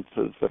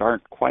substances that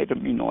aren't quite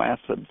amino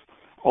acids.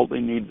 All they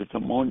need is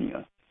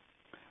ammonia.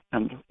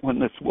 And when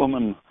this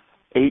woman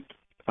ate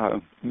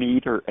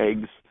meat or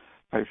eggs,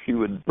 she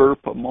would burp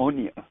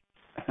ammonia,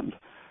 and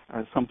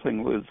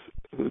something was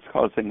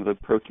causing the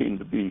protein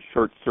to be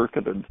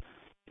short-circuited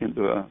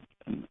into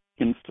an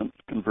instant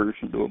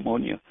conversion to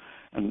ammonia.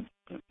 And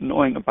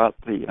knowing about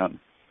the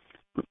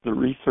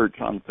research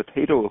on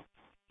potato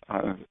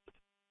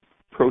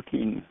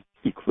protein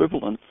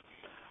equivalents,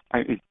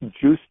 I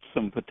juiced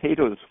some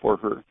potatoes for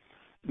her,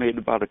 made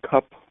about a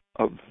cup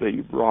of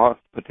the raw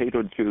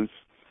potato juice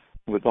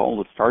with all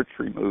the starch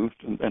removed,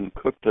 and then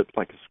cooked it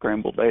like a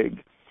scrambled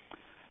egg.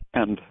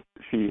 And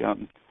she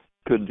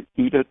could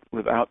eat it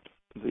without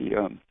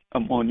the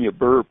ammonia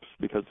burps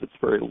because it's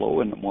very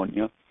low in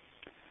ammonia.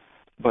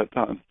 But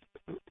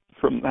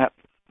from that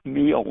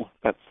meal,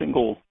 that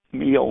single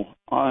meal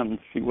on,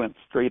 she went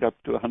straight up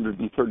to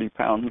 130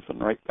 pounds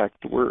and right back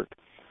to work.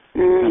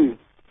 And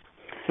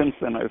since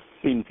then, I've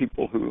seen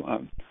people who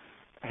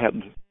had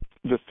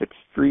just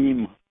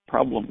extreme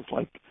problems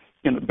like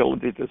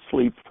inability to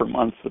sleep for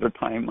months at a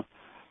time,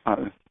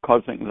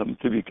 causing them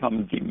to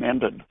become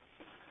demented.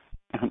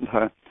 And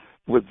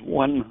with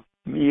one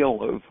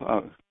meal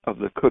of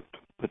the cooked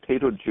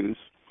potato juice,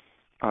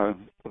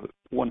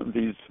 one of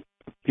these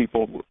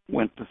people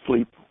went to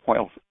sleep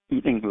while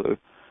eating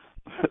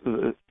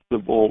the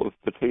bowl of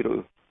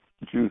potato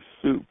juice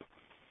soup.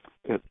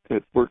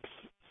 It works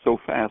so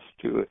fast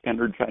to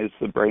energize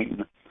the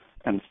brain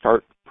and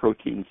start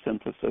protein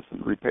synthesis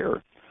and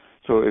repair.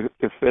 So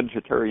if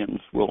vegetarians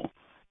will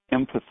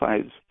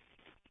emphasize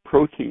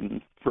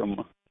protein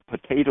from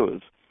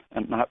potatoes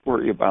and not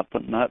worry about the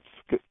nuts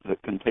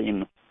that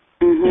contain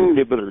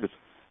inhibitors,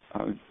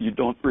 you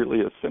don't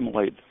really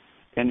assimilate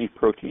any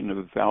protein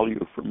of value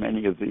from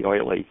many of the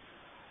oily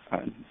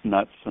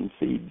nuts and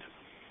seeds.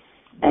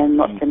 And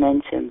not to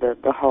mention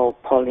the whole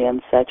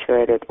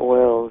polyunsaturated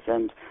oils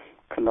and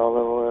canola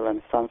oil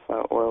and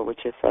sunflower oil,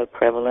 which is so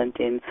prevalent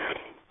in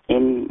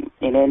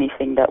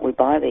anything that we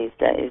buy these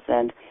days.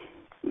 And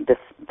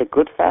the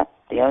good fat,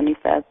 the only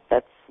fat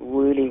that's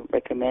really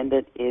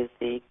recommended is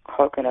the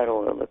coconut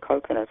oil, the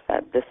coconut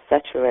fat, the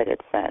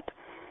saturated fat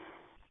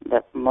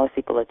that most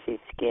people are too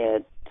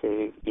scared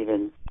to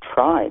even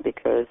try,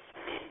 because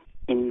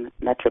in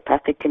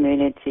naturopathic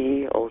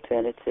community,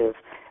 alternative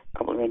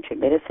complementary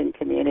medicine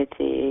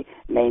community,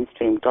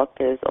 mainstream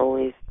doctors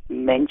always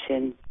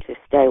mention to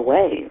stay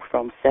away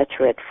from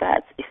saturated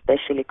fats,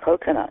 especially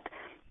coconut,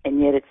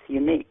 and yet it's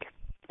unique.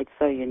 It's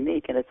so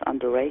unique and it's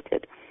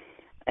underrated.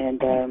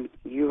 And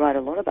you write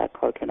a lot about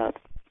coconut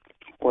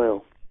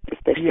oil,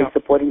 especially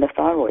supporting the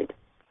thyroid.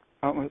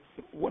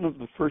 One of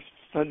the first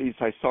studies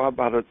I saw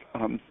about it,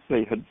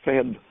 they had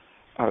fed,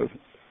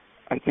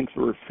 I think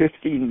there were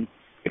 15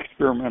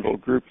 experimental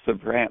groups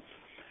of rats,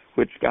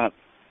 which got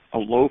a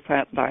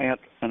low-fat diet,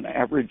 an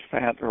average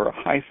fat, or a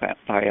high-fat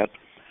diet,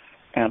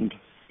 and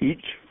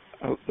each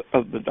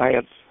of the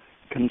diets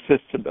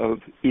consisted of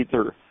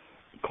either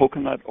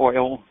coconut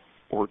oil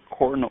or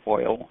corn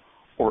oil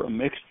or a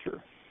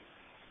mixture.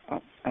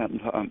 And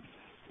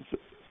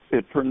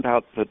it turned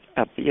out that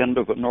at the end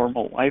of a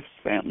normal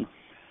lifespan,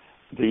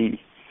 the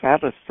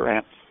fattest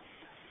rats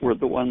were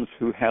the ones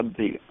who had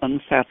the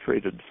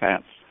unsaturated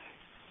fats,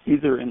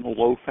 either in a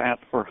low-fat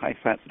or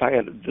high-fat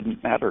diet. It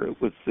didn't matter. It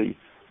was the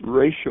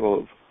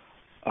ratio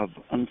of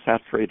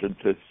unsaturated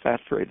to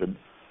saturated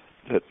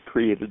that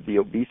created the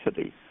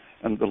obesity.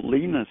 And the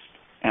leanest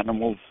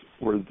animals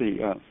were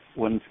the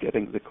ones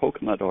getting the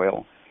coconut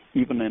oil.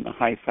 Even in a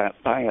high-fat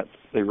diet,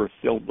 they were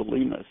still the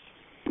leanest.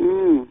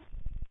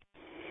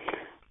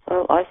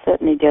 Well, I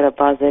certainly get a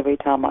buzz every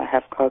time I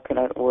have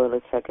coconut oil.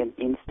 It's like an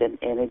instant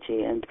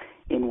energy. And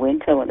in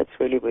winter, when it's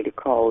really, really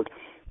cold,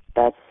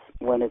 that's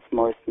when it's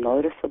most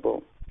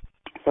noticeable.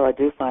 So I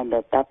do find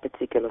that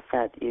particular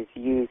fat is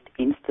used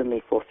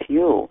instantly for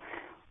fuel,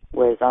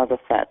 whereas other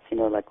fats,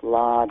 like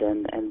lard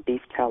and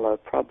beef tallow,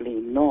 probably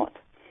not.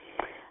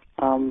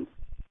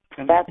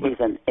 Fat is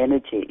an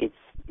energy. It's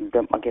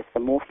I guess the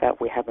more fat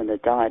we have in the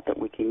diet that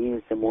we can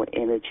use, the more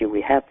energy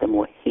we have, the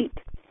more heat.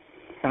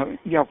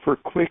 For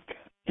quick,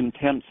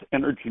 intense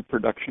energy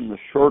production, the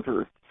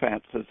shorter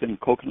fats, as in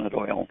coconut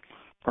oil,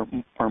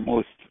 are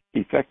most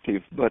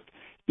effective. But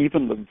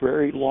even the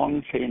very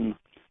long-chain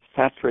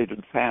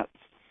saturated fats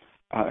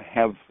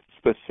have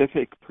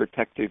specific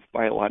protective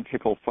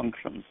biological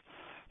functions.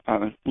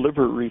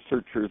 Liver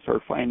researchers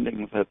are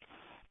finding that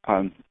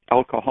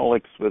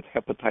alcoholics with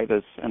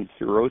hepatitis and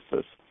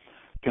cirrhosis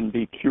can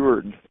be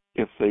cured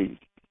if they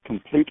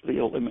completely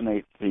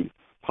eliminate the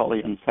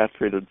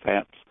polyunsaturated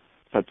fats,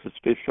 such as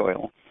fish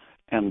oil,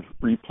 and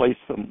replace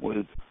them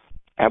with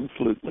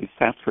absolutely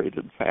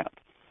saturated fat,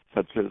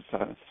 such as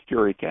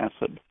stearic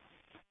acid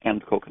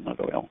and coconut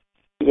oil.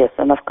 Yes,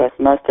 and of course,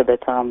 most of the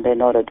time they're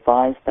not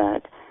advised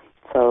that.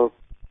 So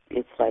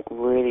it's like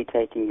really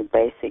taking the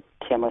basic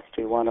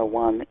chemistry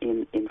 101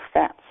 in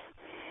fats.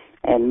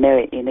 And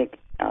Mary Innig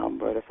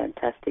wrote a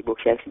fantastic book.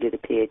 She actually did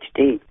a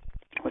PhD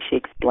where she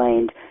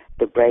explained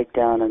the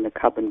breakdown and the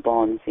carbon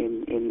bonds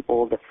in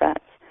all the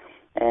fats.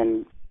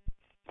 And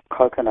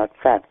coconut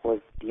fat was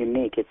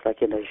unique. It's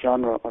like in a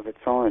genre of its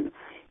own.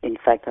 In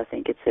fact, I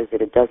think it says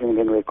that it doesn't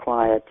even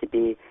require to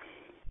be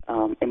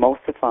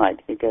emulsified.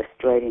 It goes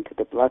straight into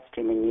the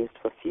bloodstream and used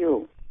for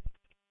fuel.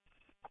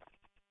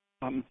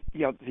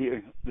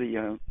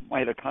 The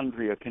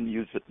mitochondria can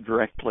use it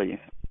directly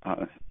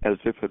as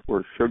if it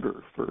were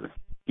sugar for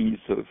ease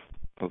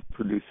of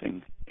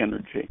producing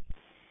energy.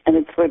 And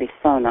it's really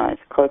so nice.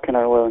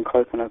 Coconut oil and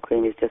coconut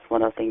cream is just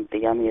one of the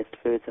yummiest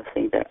foods I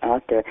think that are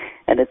out there.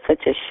 And it's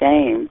such a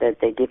shame that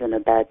they're given a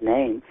bad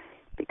name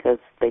because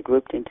they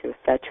grouped into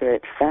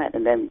saturated fat.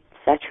 And then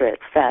saturated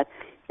fat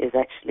is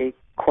actually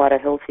quite a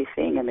healthy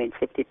thing. I mean,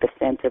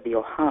 50% of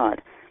your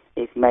heart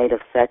is made of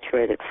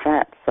saturated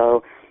fat.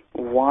 So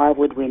why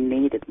would we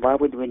need it? Why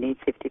would we need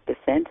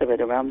 50% of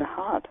it around the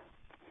heart?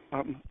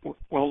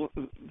 Well,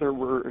 there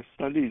were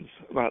studies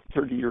about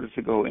 30 years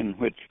ago in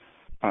which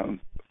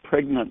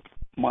pregnant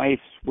mice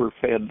were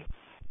fed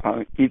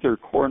either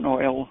corn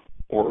oil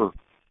or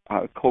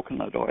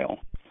coconut oil.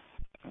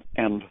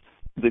 And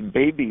the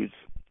babies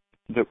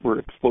that were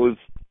exposed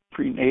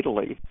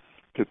prenatally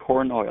to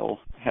corn oil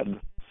had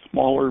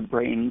smaller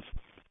brains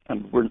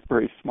and weren't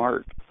very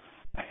smart.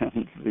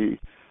 And the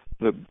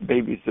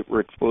babies that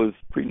were exposed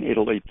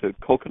prenatally to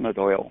coconut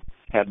oil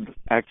had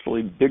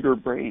actually bigger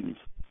brains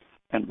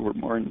and were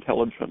more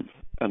intelligent.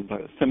 And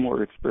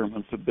similar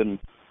experiments have been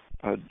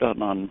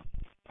done on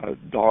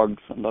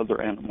dogs and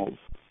other animals.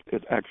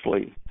 It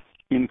actually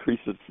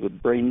increases the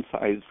brain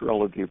size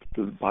relative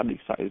to the body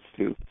size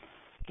to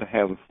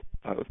have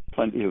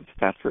plenty of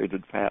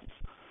saturated fats.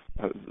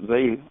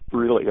 They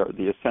really are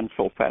the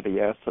essential fatty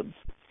acids.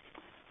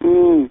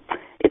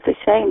 It's a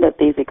shame that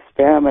these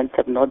experiments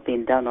have not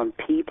been done on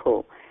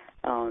people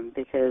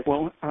because...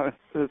 Well,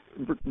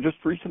 just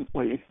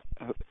recently,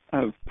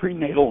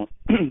 prenatal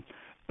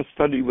a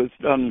study was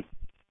done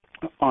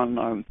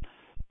on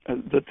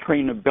the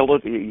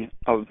trainability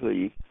of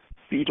the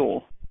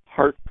fetal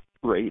heart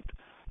rate.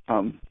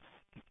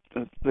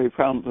 They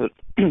found that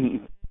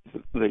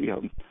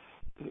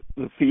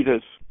the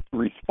fetus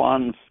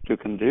responds to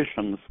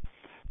conditions,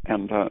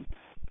 and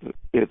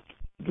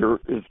there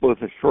is both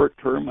a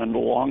short-term and a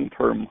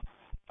long-term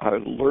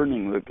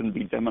learning that can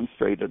be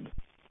demonstrated,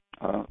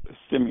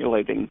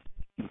 stimulating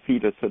the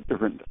fetus at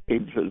different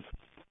ages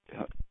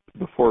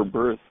before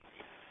birth.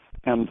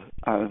 And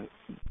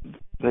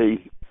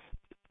they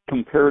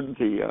compared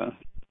the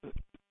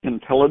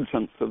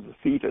intelligence of the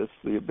fetus,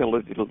 the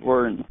ability to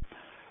learn,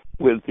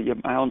 with the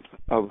amount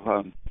of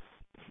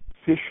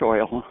fish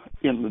oil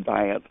in the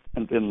diet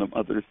and in the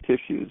mother's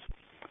tissues.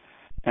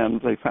 And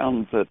they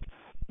found that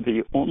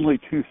the only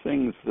two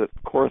things that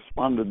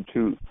corresponded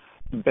to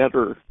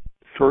better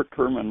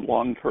short-term and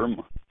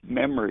long-term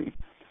memory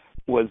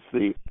was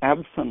the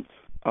absence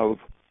of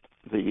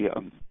the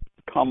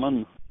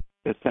common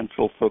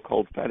essential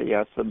so-called fatty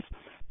acids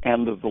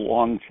and of the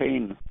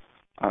long-chain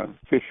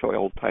fish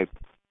oil-type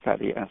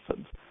fatty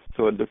acids.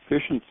 So a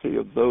deficiency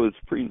of those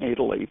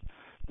prenatally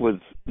was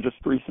just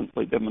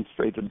recently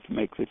demonstrated to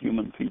make the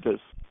human fetus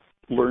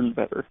learn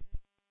better.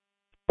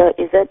 So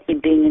is that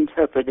being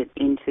interpreted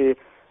into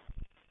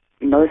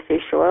no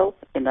fish oil?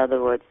 In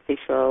other words, fish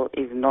oil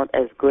is not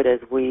as good as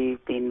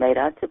we've been made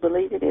out to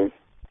believe it is?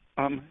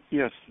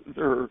 Yes,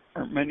 there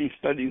are many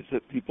studies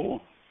that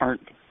people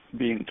aren't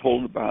being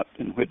told about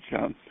in which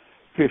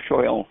fish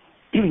oil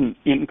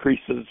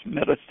increases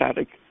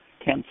metastatic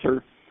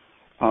cancer,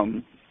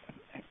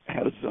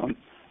 has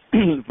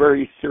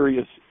very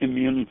serious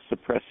immune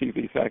suppressive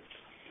effects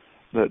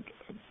that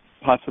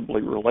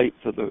possibly relate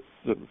to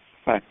the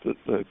fact that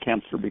the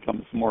cancer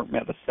becomes more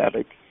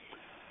metastatic.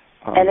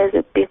 And is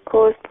it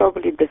because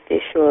probably the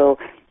fish oil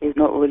is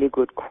not really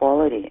good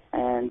quality,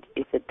 and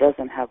if it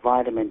doesn't have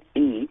vitamin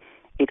E,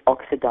 it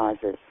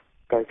oxidizes,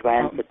 goes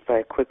rancid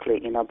very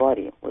quickly in our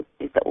body? Would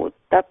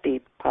that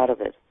be part of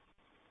it?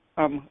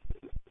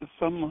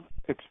 Some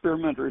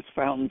experimenters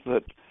found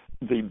that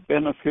the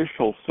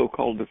beneficial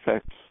so-called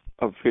effects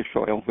of fish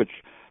oil, which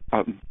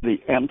the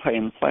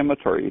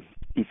anti-inflammatory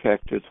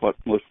effect is what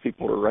most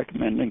people are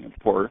recommending it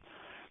for,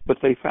 but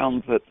they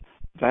found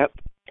that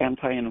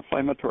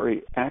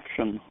anti-inflammatory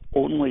action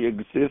only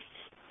exists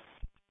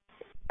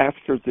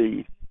after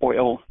the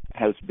oil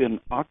has been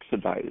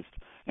oxidized,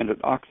 and it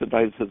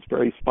oxidizes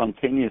very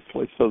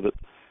spontaneously so that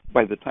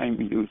by the time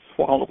you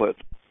swallow it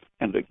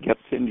and it gets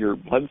in your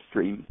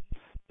bloodstream,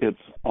 it's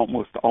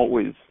almost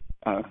always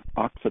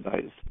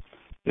oxidized.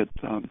 It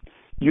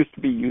used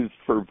to be used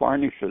for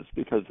varnishes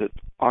because it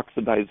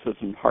oxidizes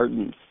and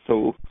hardens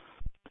so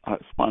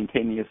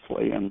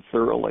spontaneously and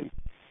thoroughly.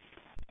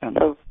 And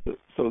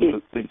so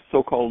the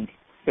so-called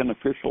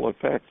beneficial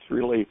effects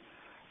really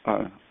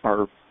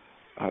are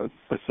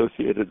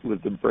associated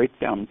with the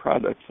breakdown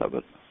products of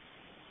it.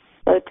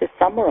 So to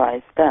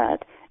summarize that,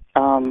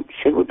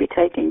 should we be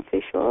taking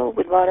fish oil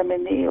with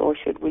vitamin E, or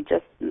should we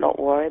just not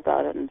worry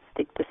about it and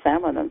stick to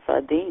salmon and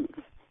sardines?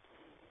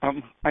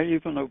 I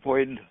even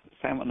avoid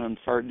salmon and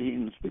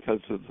sardines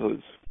because of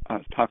those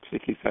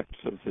toxic effects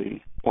of the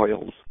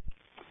oils.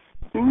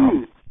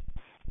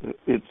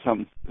 It's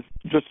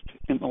just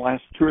in the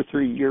last 2 or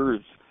 3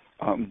 years,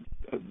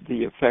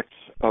 the effects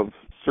of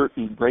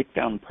certain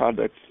breakdown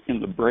products in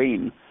the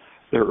brain,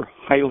 they're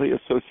highly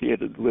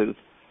associated with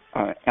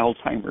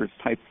Alzheimer's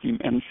type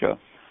dementia.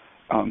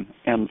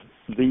 And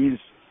these,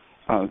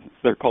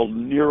 they're called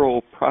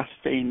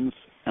neuroprostanes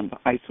and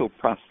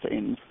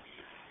isoprostanes,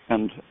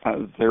 and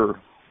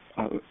their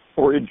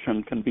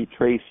origin can be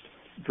traced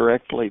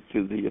directly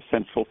to the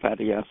essential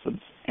fatty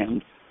acids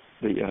and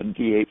the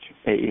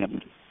DHA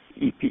and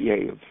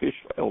EPA of fish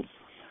oils.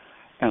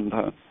 And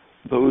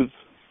those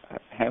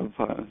have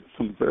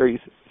some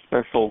very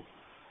special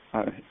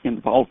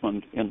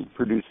involvement in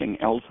producing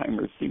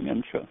Alzheimer's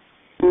dementia.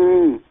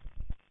 Mm.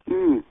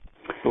 Mm.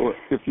 So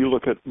if you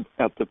look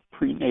at the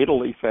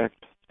prenatal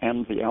effect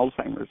and the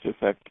Alzheimer's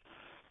effect,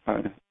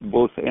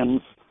 both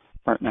ends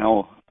are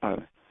now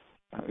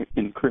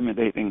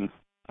incriminating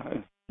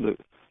the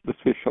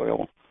fish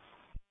oil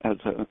as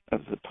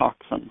a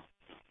toxin.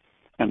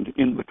 And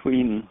in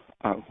between,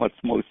 what's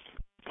most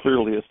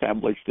clearly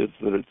established is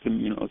that it's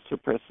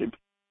immunosuppressive.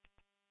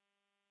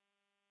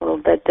 Well,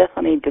 that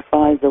definitely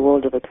defies the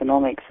world of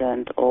economics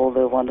and all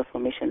the wonderful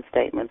mission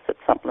statements that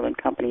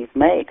supplement companies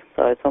make.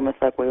 So it's almost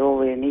like we all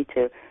really need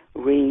to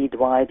read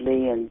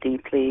widely and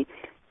deeply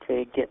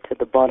to get to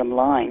the bottom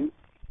line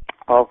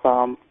of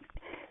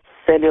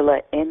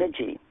cellular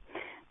energy.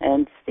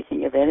 And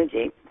speaking of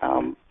energy,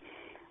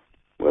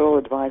 we're all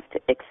advised to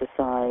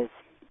exercise.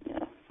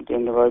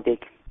 Doing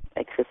aerobic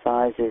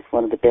exercise is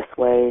one of the best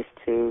ways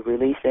to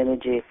release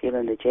energy, feel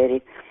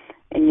energetic,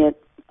 and yet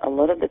a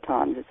lot of the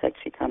times it's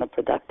actually kind of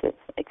productive.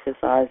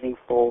 Exercising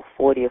for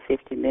 40 or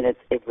 50 minutes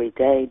every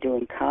day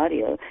doing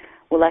cardio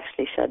will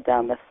actually shut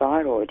down the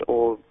thyroid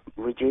or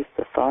reduce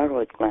the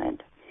thyroid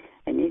gland.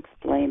 And you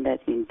explain that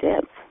in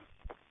depth.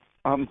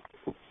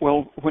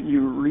 Well, when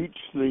you reach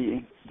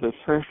the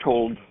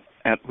threshold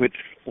at which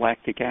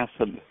lactic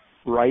acid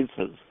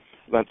rises,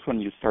 that's when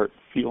you start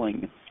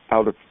feeling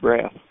out of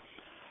breath.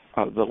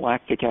 The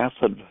lactic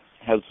acid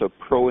has a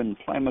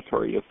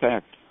pro-inflammatory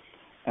effect,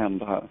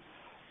 and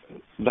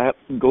that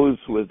goes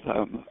with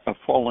a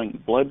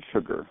falling blood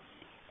sugar.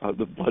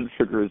 The blood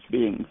sugar is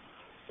being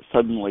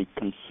suddenly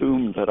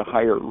consumed at a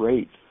higher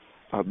rate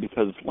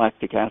because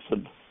lactic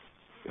acid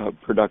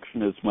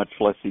production is much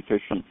less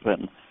efficient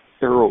than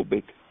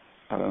aerobic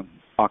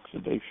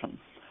oxidation.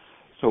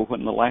 So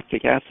when the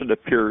lactic acid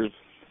appears,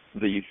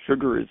 the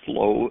sugar is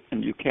low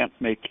and you can't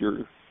make your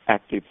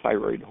active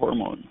thyroid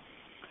hormone.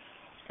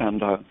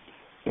 And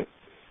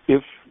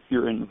if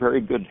you're in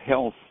very good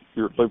health,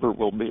 your liver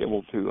will be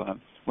able to,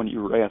 when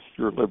you rest,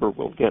 your liver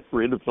will get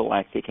rid of the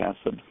lactic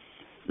acid.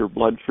 Your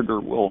blood sugar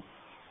will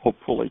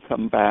hopefully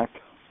come back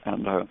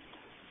and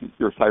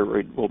your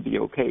thyroid will be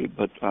okay.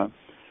 But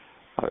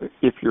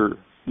if your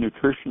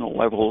nutritional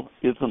level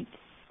isn't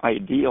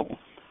ideal,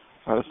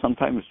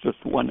 sometimes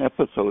just one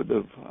episode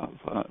of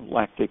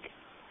lactic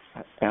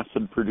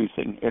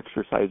acid-producing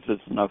exercise is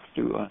enough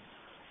to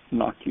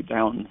knock you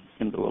down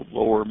into a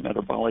lower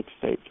metabolic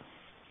state.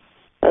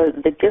 So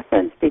the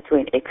difference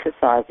between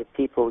exercise that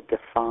people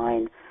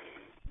define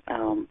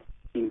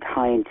in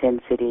high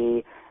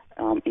intensity,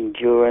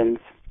 endurance,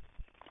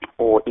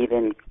 or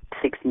even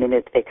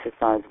 6-minute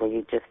exercise where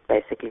you just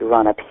basically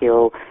run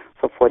uphill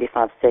for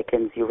 45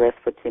 seconds, you rest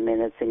for 2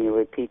 minutes, and you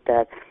repeat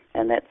that,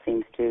 and that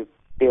seems to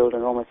build an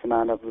enormous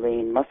amount of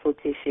lean muscle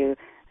tissue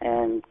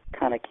and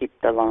kind of keep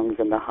the lungs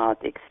and the heart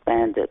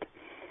expanded.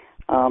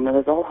 And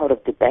there's a whole lot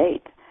of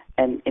debate.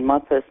 And in my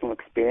personal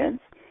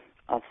experience,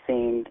 I've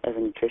seen, as a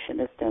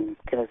nutritionist and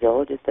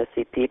kinesiologist, I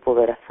see people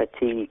that are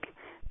fatigued,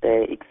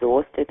 they're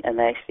exhausted, and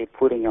they're actually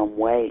putting on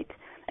weight,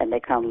 and they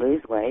can't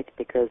lose weight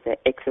because they're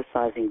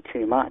exercising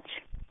too much.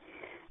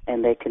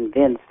 And they're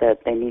convinced that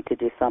they need to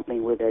do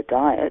something with their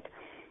diet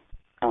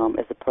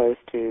as opposed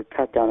to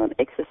cut down on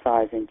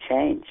exercise and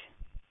change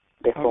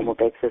their form of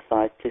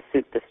exercise to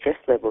suit the stress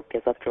level,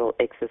 because after all,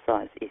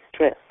 exercise is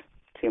stress.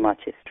 Too much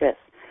is stress.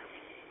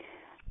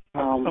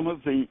 Some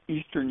of the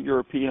Eastern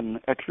European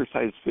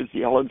exercise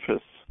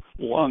physiologists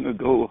long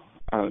ago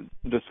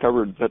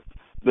discovered that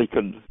they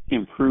could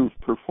improve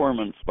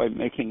performance by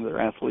making their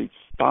athletes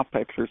stop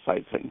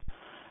exercising.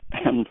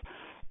 And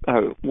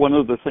one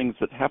of the things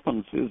that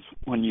happens is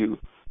when you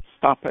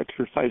stop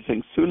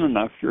exercising soon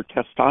enough, your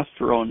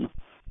testosterone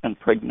and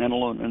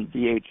pregnenolone and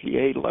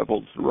DHEA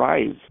levels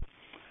rise.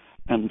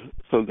 And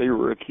so they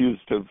were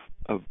accused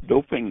of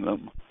doping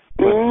them.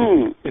 But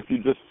if you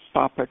just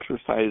stop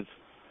exercise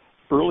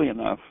early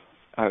enough,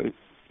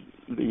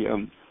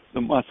 the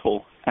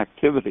muscle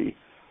activity,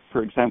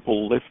 for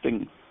example,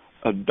 lifting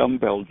a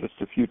dumbbell just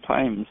a few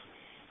times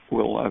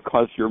will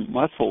cause your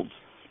muscles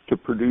to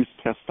produce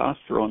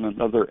testosterone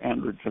and other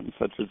androgens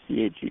such as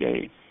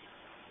DHEA.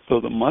 So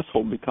the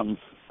muscle becomes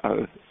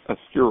a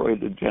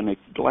steroidogenic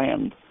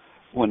gland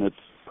when it's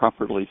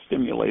properly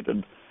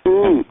stimulated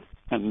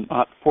and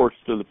not forced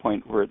to the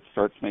point where it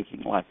starts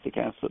making lactic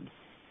acid.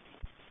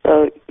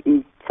 So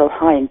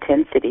high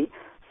intensity,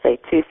 say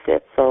 2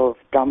 sets of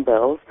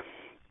dumbbells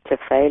to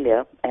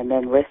failure and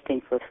then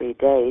resting for 3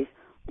 days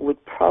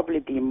would probably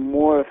be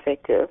more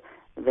effective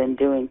than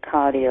doing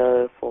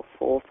cardio for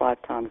 4 or 5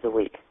 times a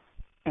week.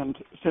 And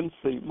since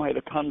the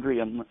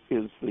mitochondrion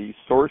is the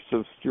source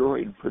of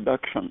steroid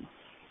production,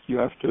 you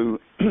have to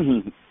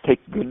take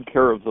good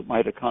care of the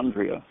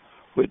mitochondria,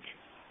 which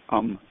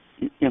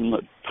in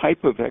the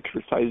type of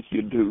exercise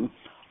you do,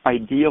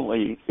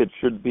 ideally it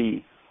should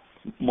be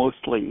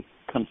mostly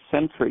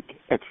concentric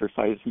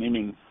exercise,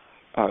 meaning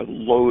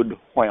load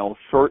while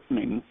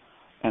shortening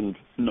and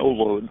no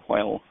load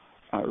while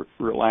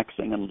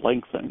relaxing and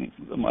lengthening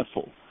the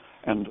muscle.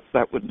 And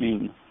that would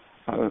mean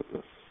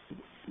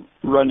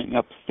running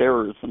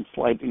upstairs and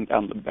sliding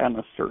down the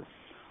banister,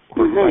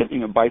 or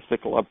riding a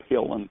bicycle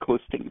uphill and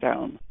coasting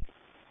down.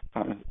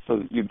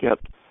 So you get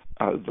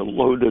the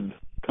loaded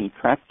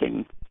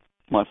contracting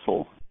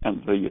muscle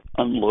and the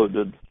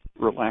unloaded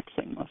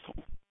relaxing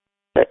muscle.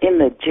 So in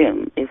the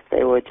gym, if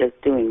they were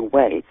just doing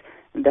weights,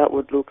 that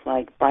would look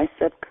like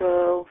bicep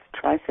curls,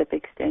 tricep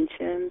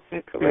extensions,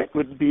 correct? It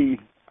would be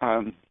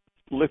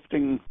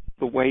lifting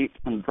the weight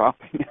and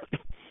dropping it,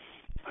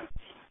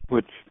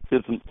 which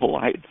isn't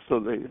polite. So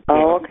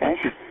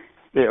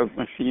they have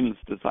machines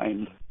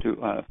designed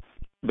to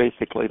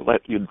basically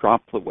let you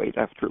drop the weight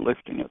after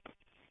lifting it.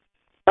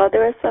 Oh,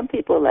 there are some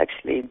people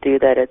actually do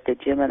that at the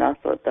gym, and I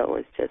thought that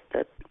was just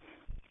that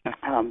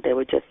they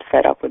were just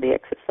fed up with the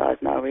exercise.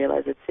 Now I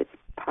realize it's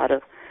part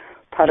of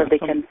the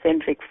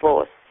concentric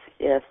force.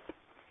 Yes.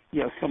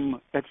 Yeah,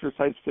 some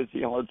exercise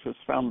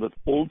physiologists found that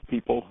old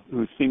people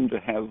who seem to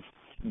have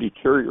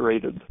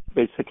deteriorated,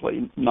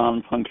 basically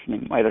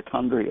non-functioning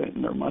mitochondria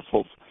in their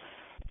muscles,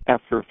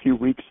 after a few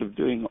weeks of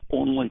doing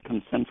only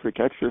concentric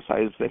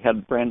exercise, they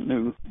had brand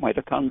new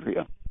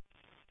mitochondria.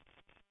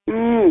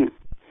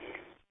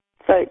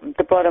 So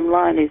the bottom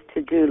line is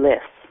to do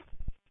less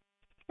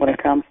when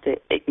it comes to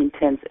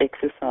intense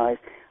exercise.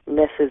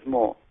 Less is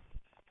more.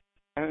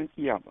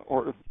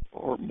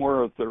 Or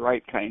more of the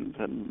right kind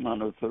and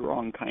none of the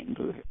wrong kind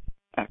of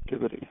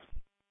activity.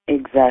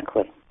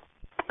 Exactly.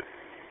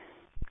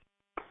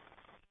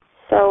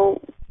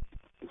 So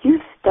you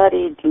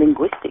studied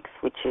linguistics,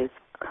 which is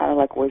kind of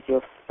like was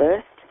your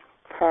first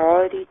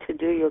priority to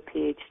do your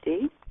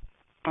PhD?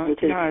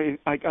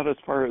 I got as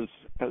far as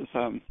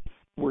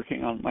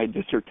working on my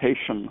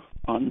dissertation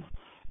on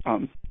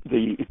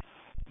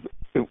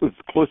it was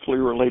closely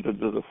related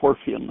to the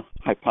Forfian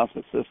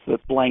hypothesis that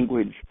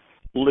language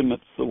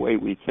limits the way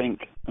we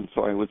think, and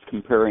so I was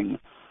comparing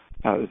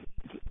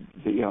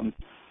the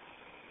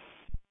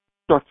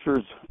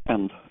structures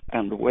and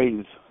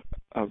ways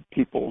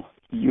people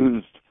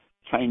used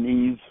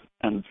Chinese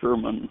and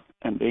German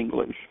and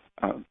English,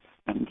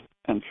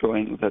 and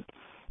showing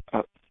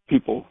that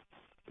people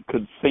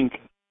could think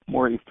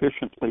more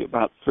efficiently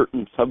about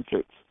certain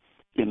subjects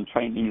in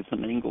Chinese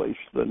and English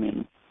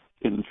than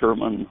in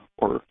German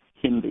or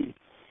Hindi.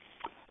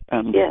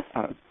 And yes.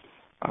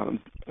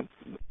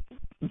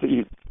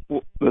 The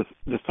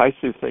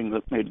decisive thing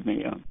that made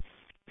me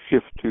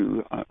shift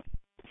to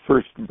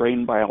first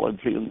brain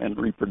biology and then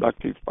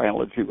reproductive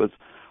biology was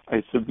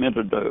I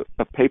submitted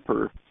a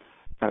paper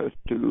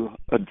to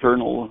a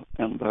journal,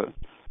 and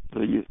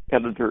the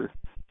editor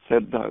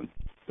said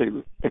they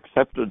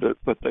accepted it,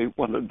 but they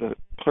wanted a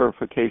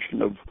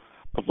clarification of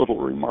a little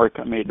remark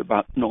I made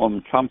about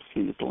Noam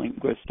Chomsky's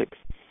linguistics.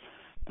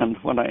 And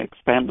when I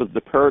expanded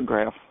the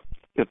paragraph,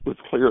 it was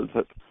clear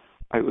that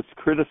I was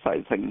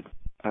criticizing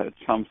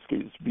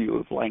Chomsky's view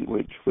of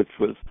language, which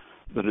was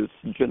that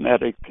it's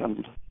genetic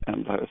and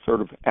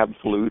sort of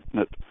absolute,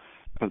 and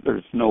that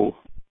there's no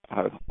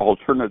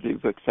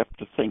alternative except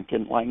to think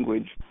in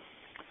language.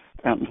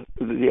 And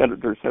the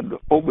editor said,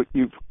 "Oh, but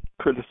you've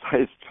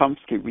criticized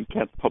Chomsky. We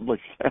can't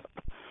publish that."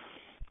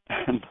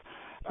 And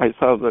I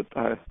saw that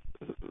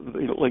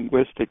the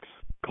linguistics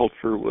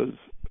culture was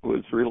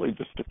really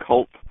just a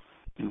cult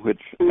in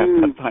which at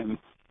that time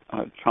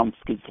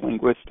Chomsky's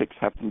linguistics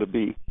happened to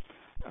be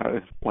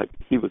like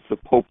he was the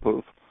pope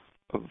of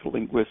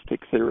linguistic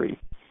theory.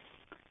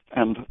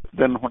 And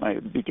then when I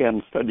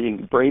began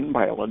studying brain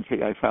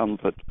biology, I found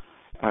that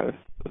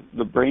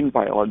the brain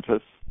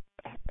biologists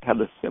had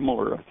a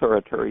similar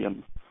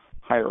authoritarian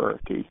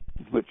hierarchy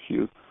in which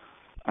you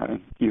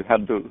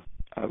had to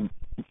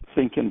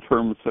think in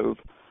terms of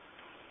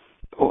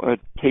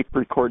tape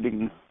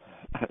recording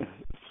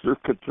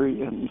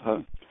circuitry and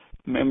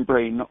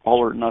membrane all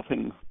or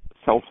nothing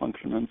cell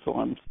function and so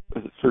on,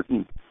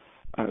 certain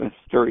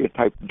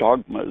stereotyped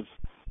dogmas.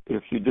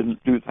 If you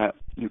didn't do that,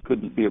 you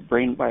couldn't be a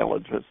brain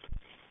biologist.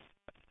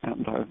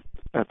 And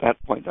at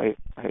that point,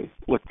 I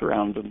looked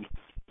around and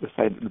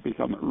decided to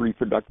become a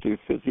reproductive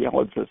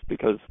physiologist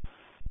because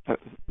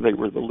they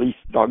were the least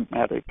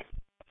dogmatic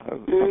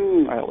of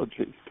the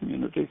biology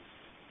community.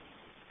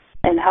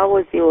 And how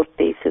was your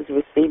thesis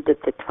received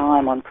at the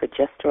time on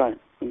progesterone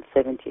in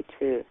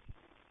 1972?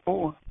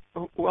 Oh,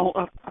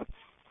 well,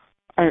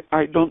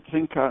 I don't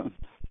think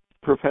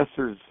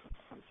professors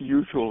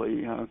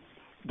usually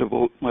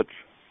devote much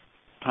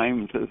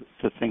time to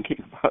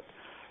thinking about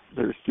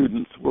their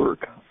students'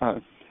 work.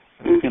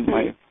 In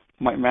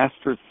my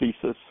master's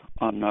thesis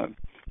on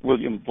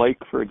William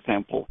Blake, for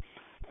example,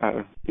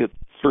 it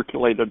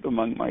circulated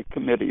among my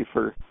committee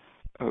for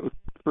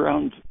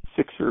around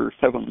 6 or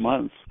 7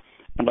 months,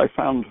 and I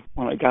found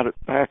when I got it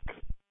back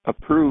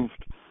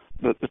approved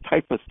that the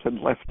typist had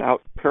left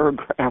out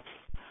paragraphs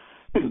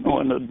and no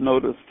one had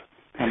noticed.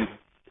 And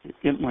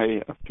in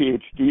my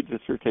PhD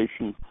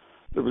dissertation,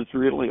 there was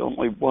really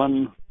only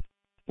one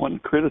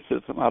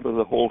criticism out of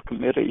the whole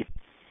committee,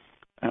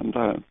 and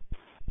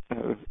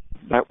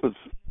that was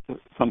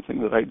something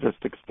that I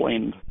just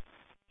explained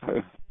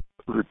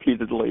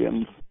repeatedly,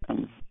 and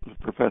the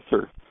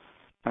professor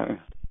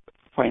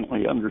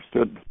finally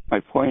understood my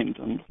point,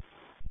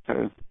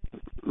 and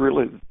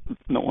really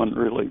no one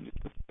really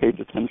paid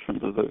attention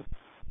to the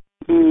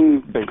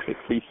basic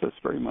thesis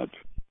very much.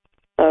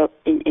 So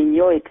in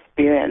your experience,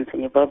 experience,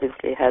 and you've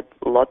obviously had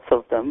lots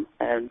of them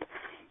and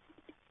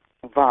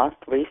vast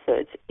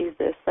research, is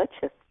there such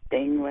a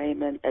thing,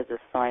 Raymond, as a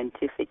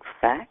scientific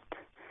fact?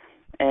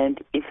 And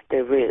if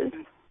there is,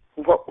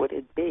 what would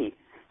it be?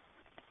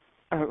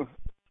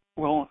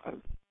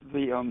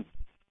 The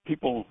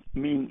people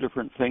mean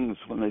different things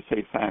when they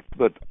say fact,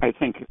 but I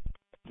think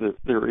that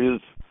there is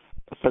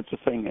such a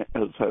thing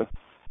as a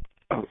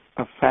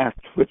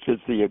fact, which is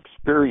the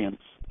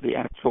experience, the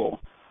actual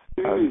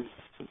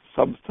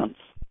substance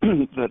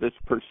that is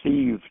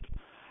perceived.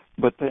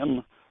 But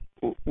then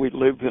we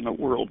live in a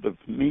world of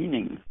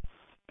meaning,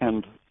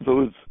 and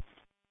those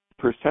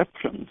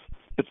perceptions,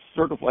 it's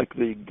sort of like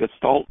the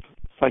Gestalt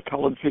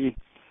psychology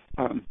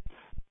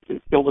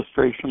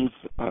illustrations.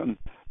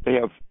 They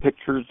have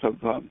pictures of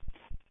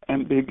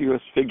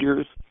ambiguous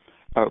figures,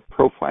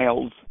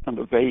 profiles and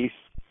a vase,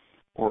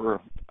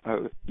 or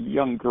a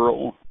young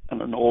girl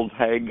and an old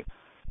hag,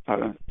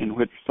 in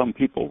which some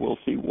people will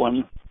see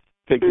one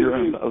figure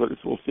and others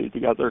will see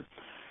the other.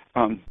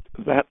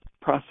 That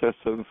process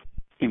of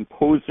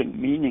imposing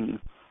meaning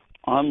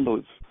on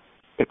those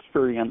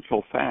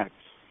experiential facts,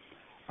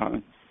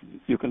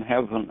 you can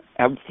have an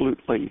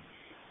absolutely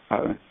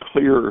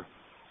clear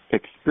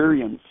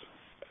experience,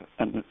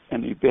 an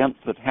event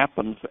that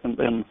happens, and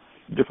then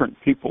different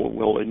people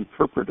will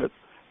interpret it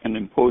and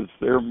impose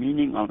their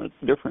meaning on it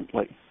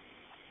differently.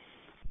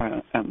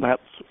 And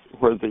that's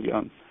where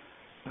the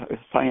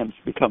science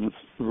becomes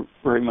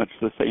very much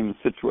the same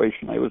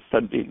situation I was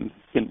studying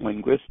in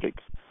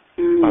linguistics.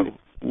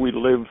 We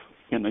live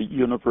in a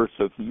universe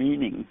of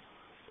meaning,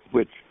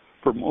 which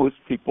for most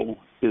people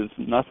is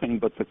nothing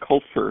but the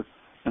culture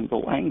and the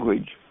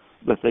language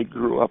that they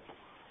grew up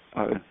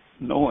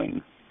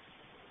knowing.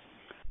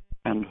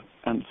 And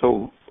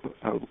so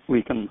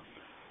we can,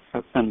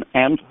 an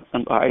ant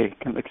and I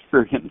can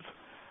experience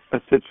a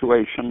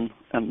situation,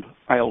 and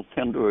I'll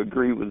tend to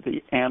agree with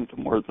the ant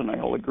more than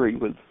I'll agree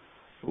with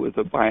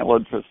a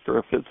biologist or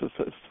a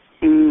physicist.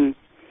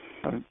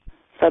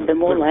 So the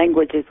more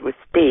languages we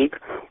speak,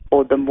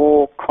 or the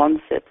more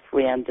concepts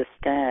we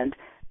understand,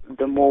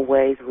 the more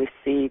ways we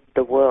see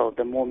the world,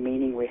 the more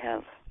meaning we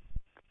have.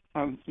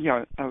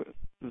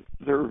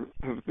 There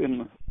have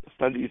been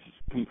studies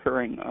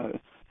comparing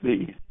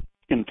the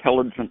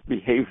intelligent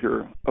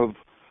behavior of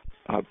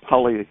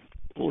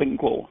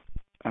polylingual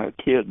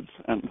kids,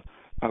 and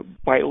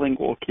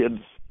bilingual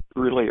kids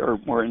really are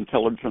more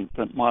intelligent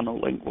than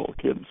monolingual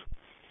kids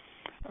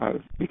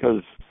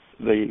because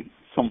they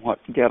somewhat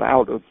get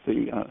out of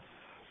the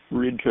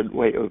rigid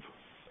way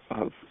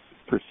of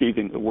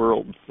perceiving the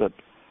world that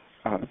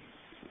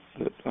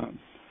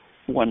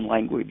one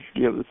language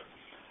gives.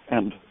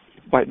 And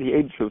by the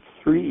age of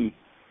 3,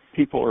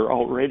 people are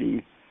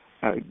already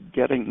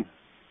getting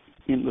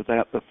into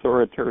that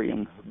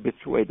authoritarian,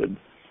 habituated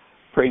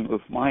frame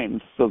of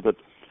mind, so that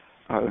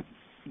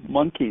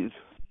monkeys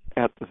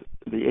at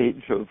the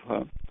age of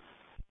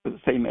the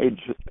same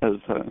age as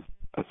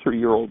a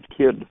 3-year-old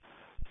kid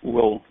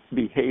will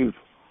behave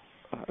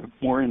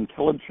more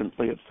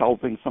intelligently at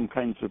solving some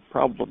kinds of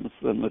problems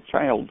than the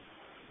child,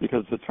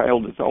 because the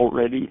child is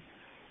already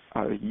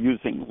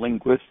using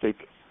linguistic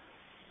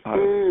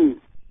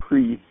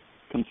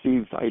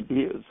preconceived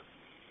ideas,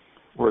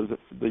 where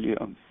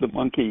the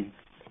monkey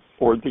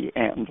or the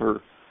ant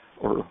or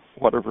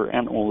whatever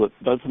animal that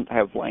doesn't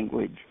have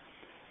language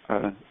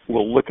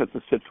will look at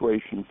the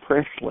situation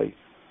freshly.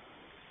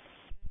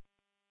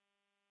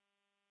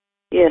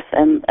 Yes,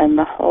 and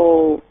the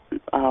whole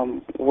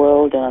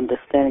world and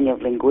understanding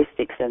of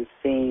linguistics and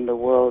seeing the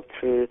world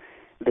through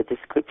the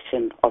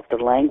description of the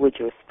language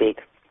we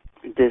speak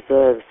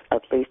deserves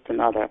at least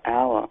another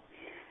hour.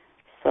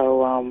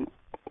 So,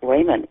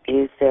 Raymond,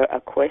 is there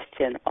a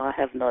question I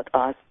have not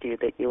asked you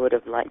that you would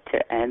have liked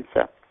to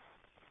answer?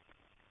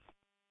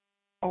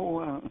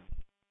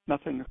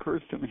 Nothing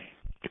occurs to me.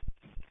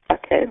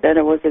 Okay, then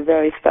it was a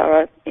very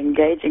thorough,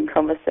 engaging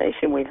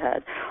conversation we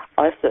had.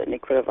 I certainly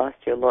could have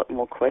asked you a lot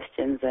more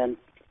questions, and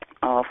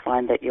I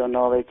find that your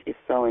knowledge is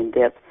so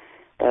in-depth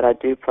that I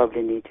do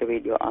probably need to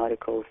read your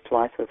articles 2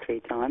 or 3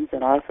 times,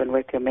 and I often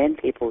recommend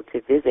people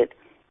to visit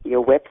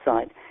your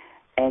website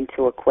and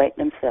to acquaint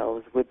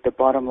themselves with the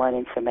bottom line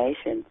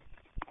information,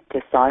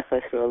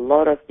 decipher through a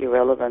lot of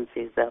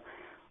irrelevancies that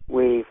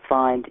we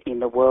find in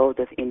the world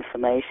of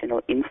information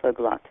or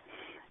infoglut.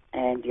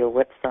 And your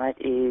website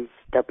is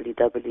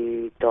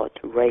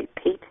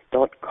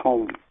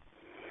www.raypeat.com.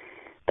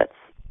 That's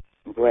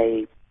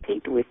Ray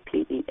Peat with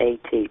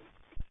P-E-A-T.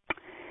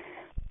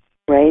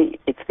 Ray,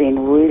 it's been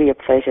really a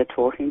pleasure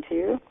talking to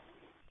you.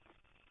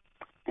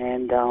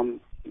 And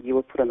you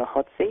were put on the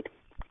hot seat,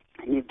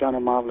 and you've done a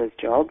marvelous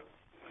job.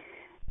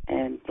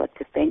 And I'd like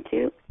to thank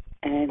you,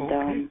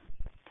 and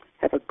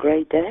have a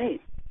great day.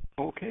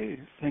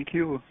 Okay, thank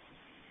you.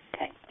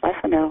 Okay, bye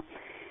for now.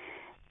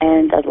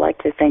 And I'd like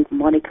to thank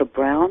Monica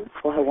Brown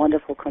for her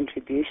wonderful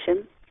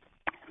contribution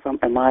from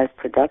Amaya's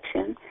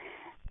production.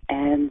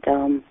 And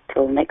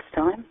till next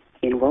time,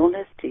 in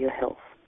wellness to your health.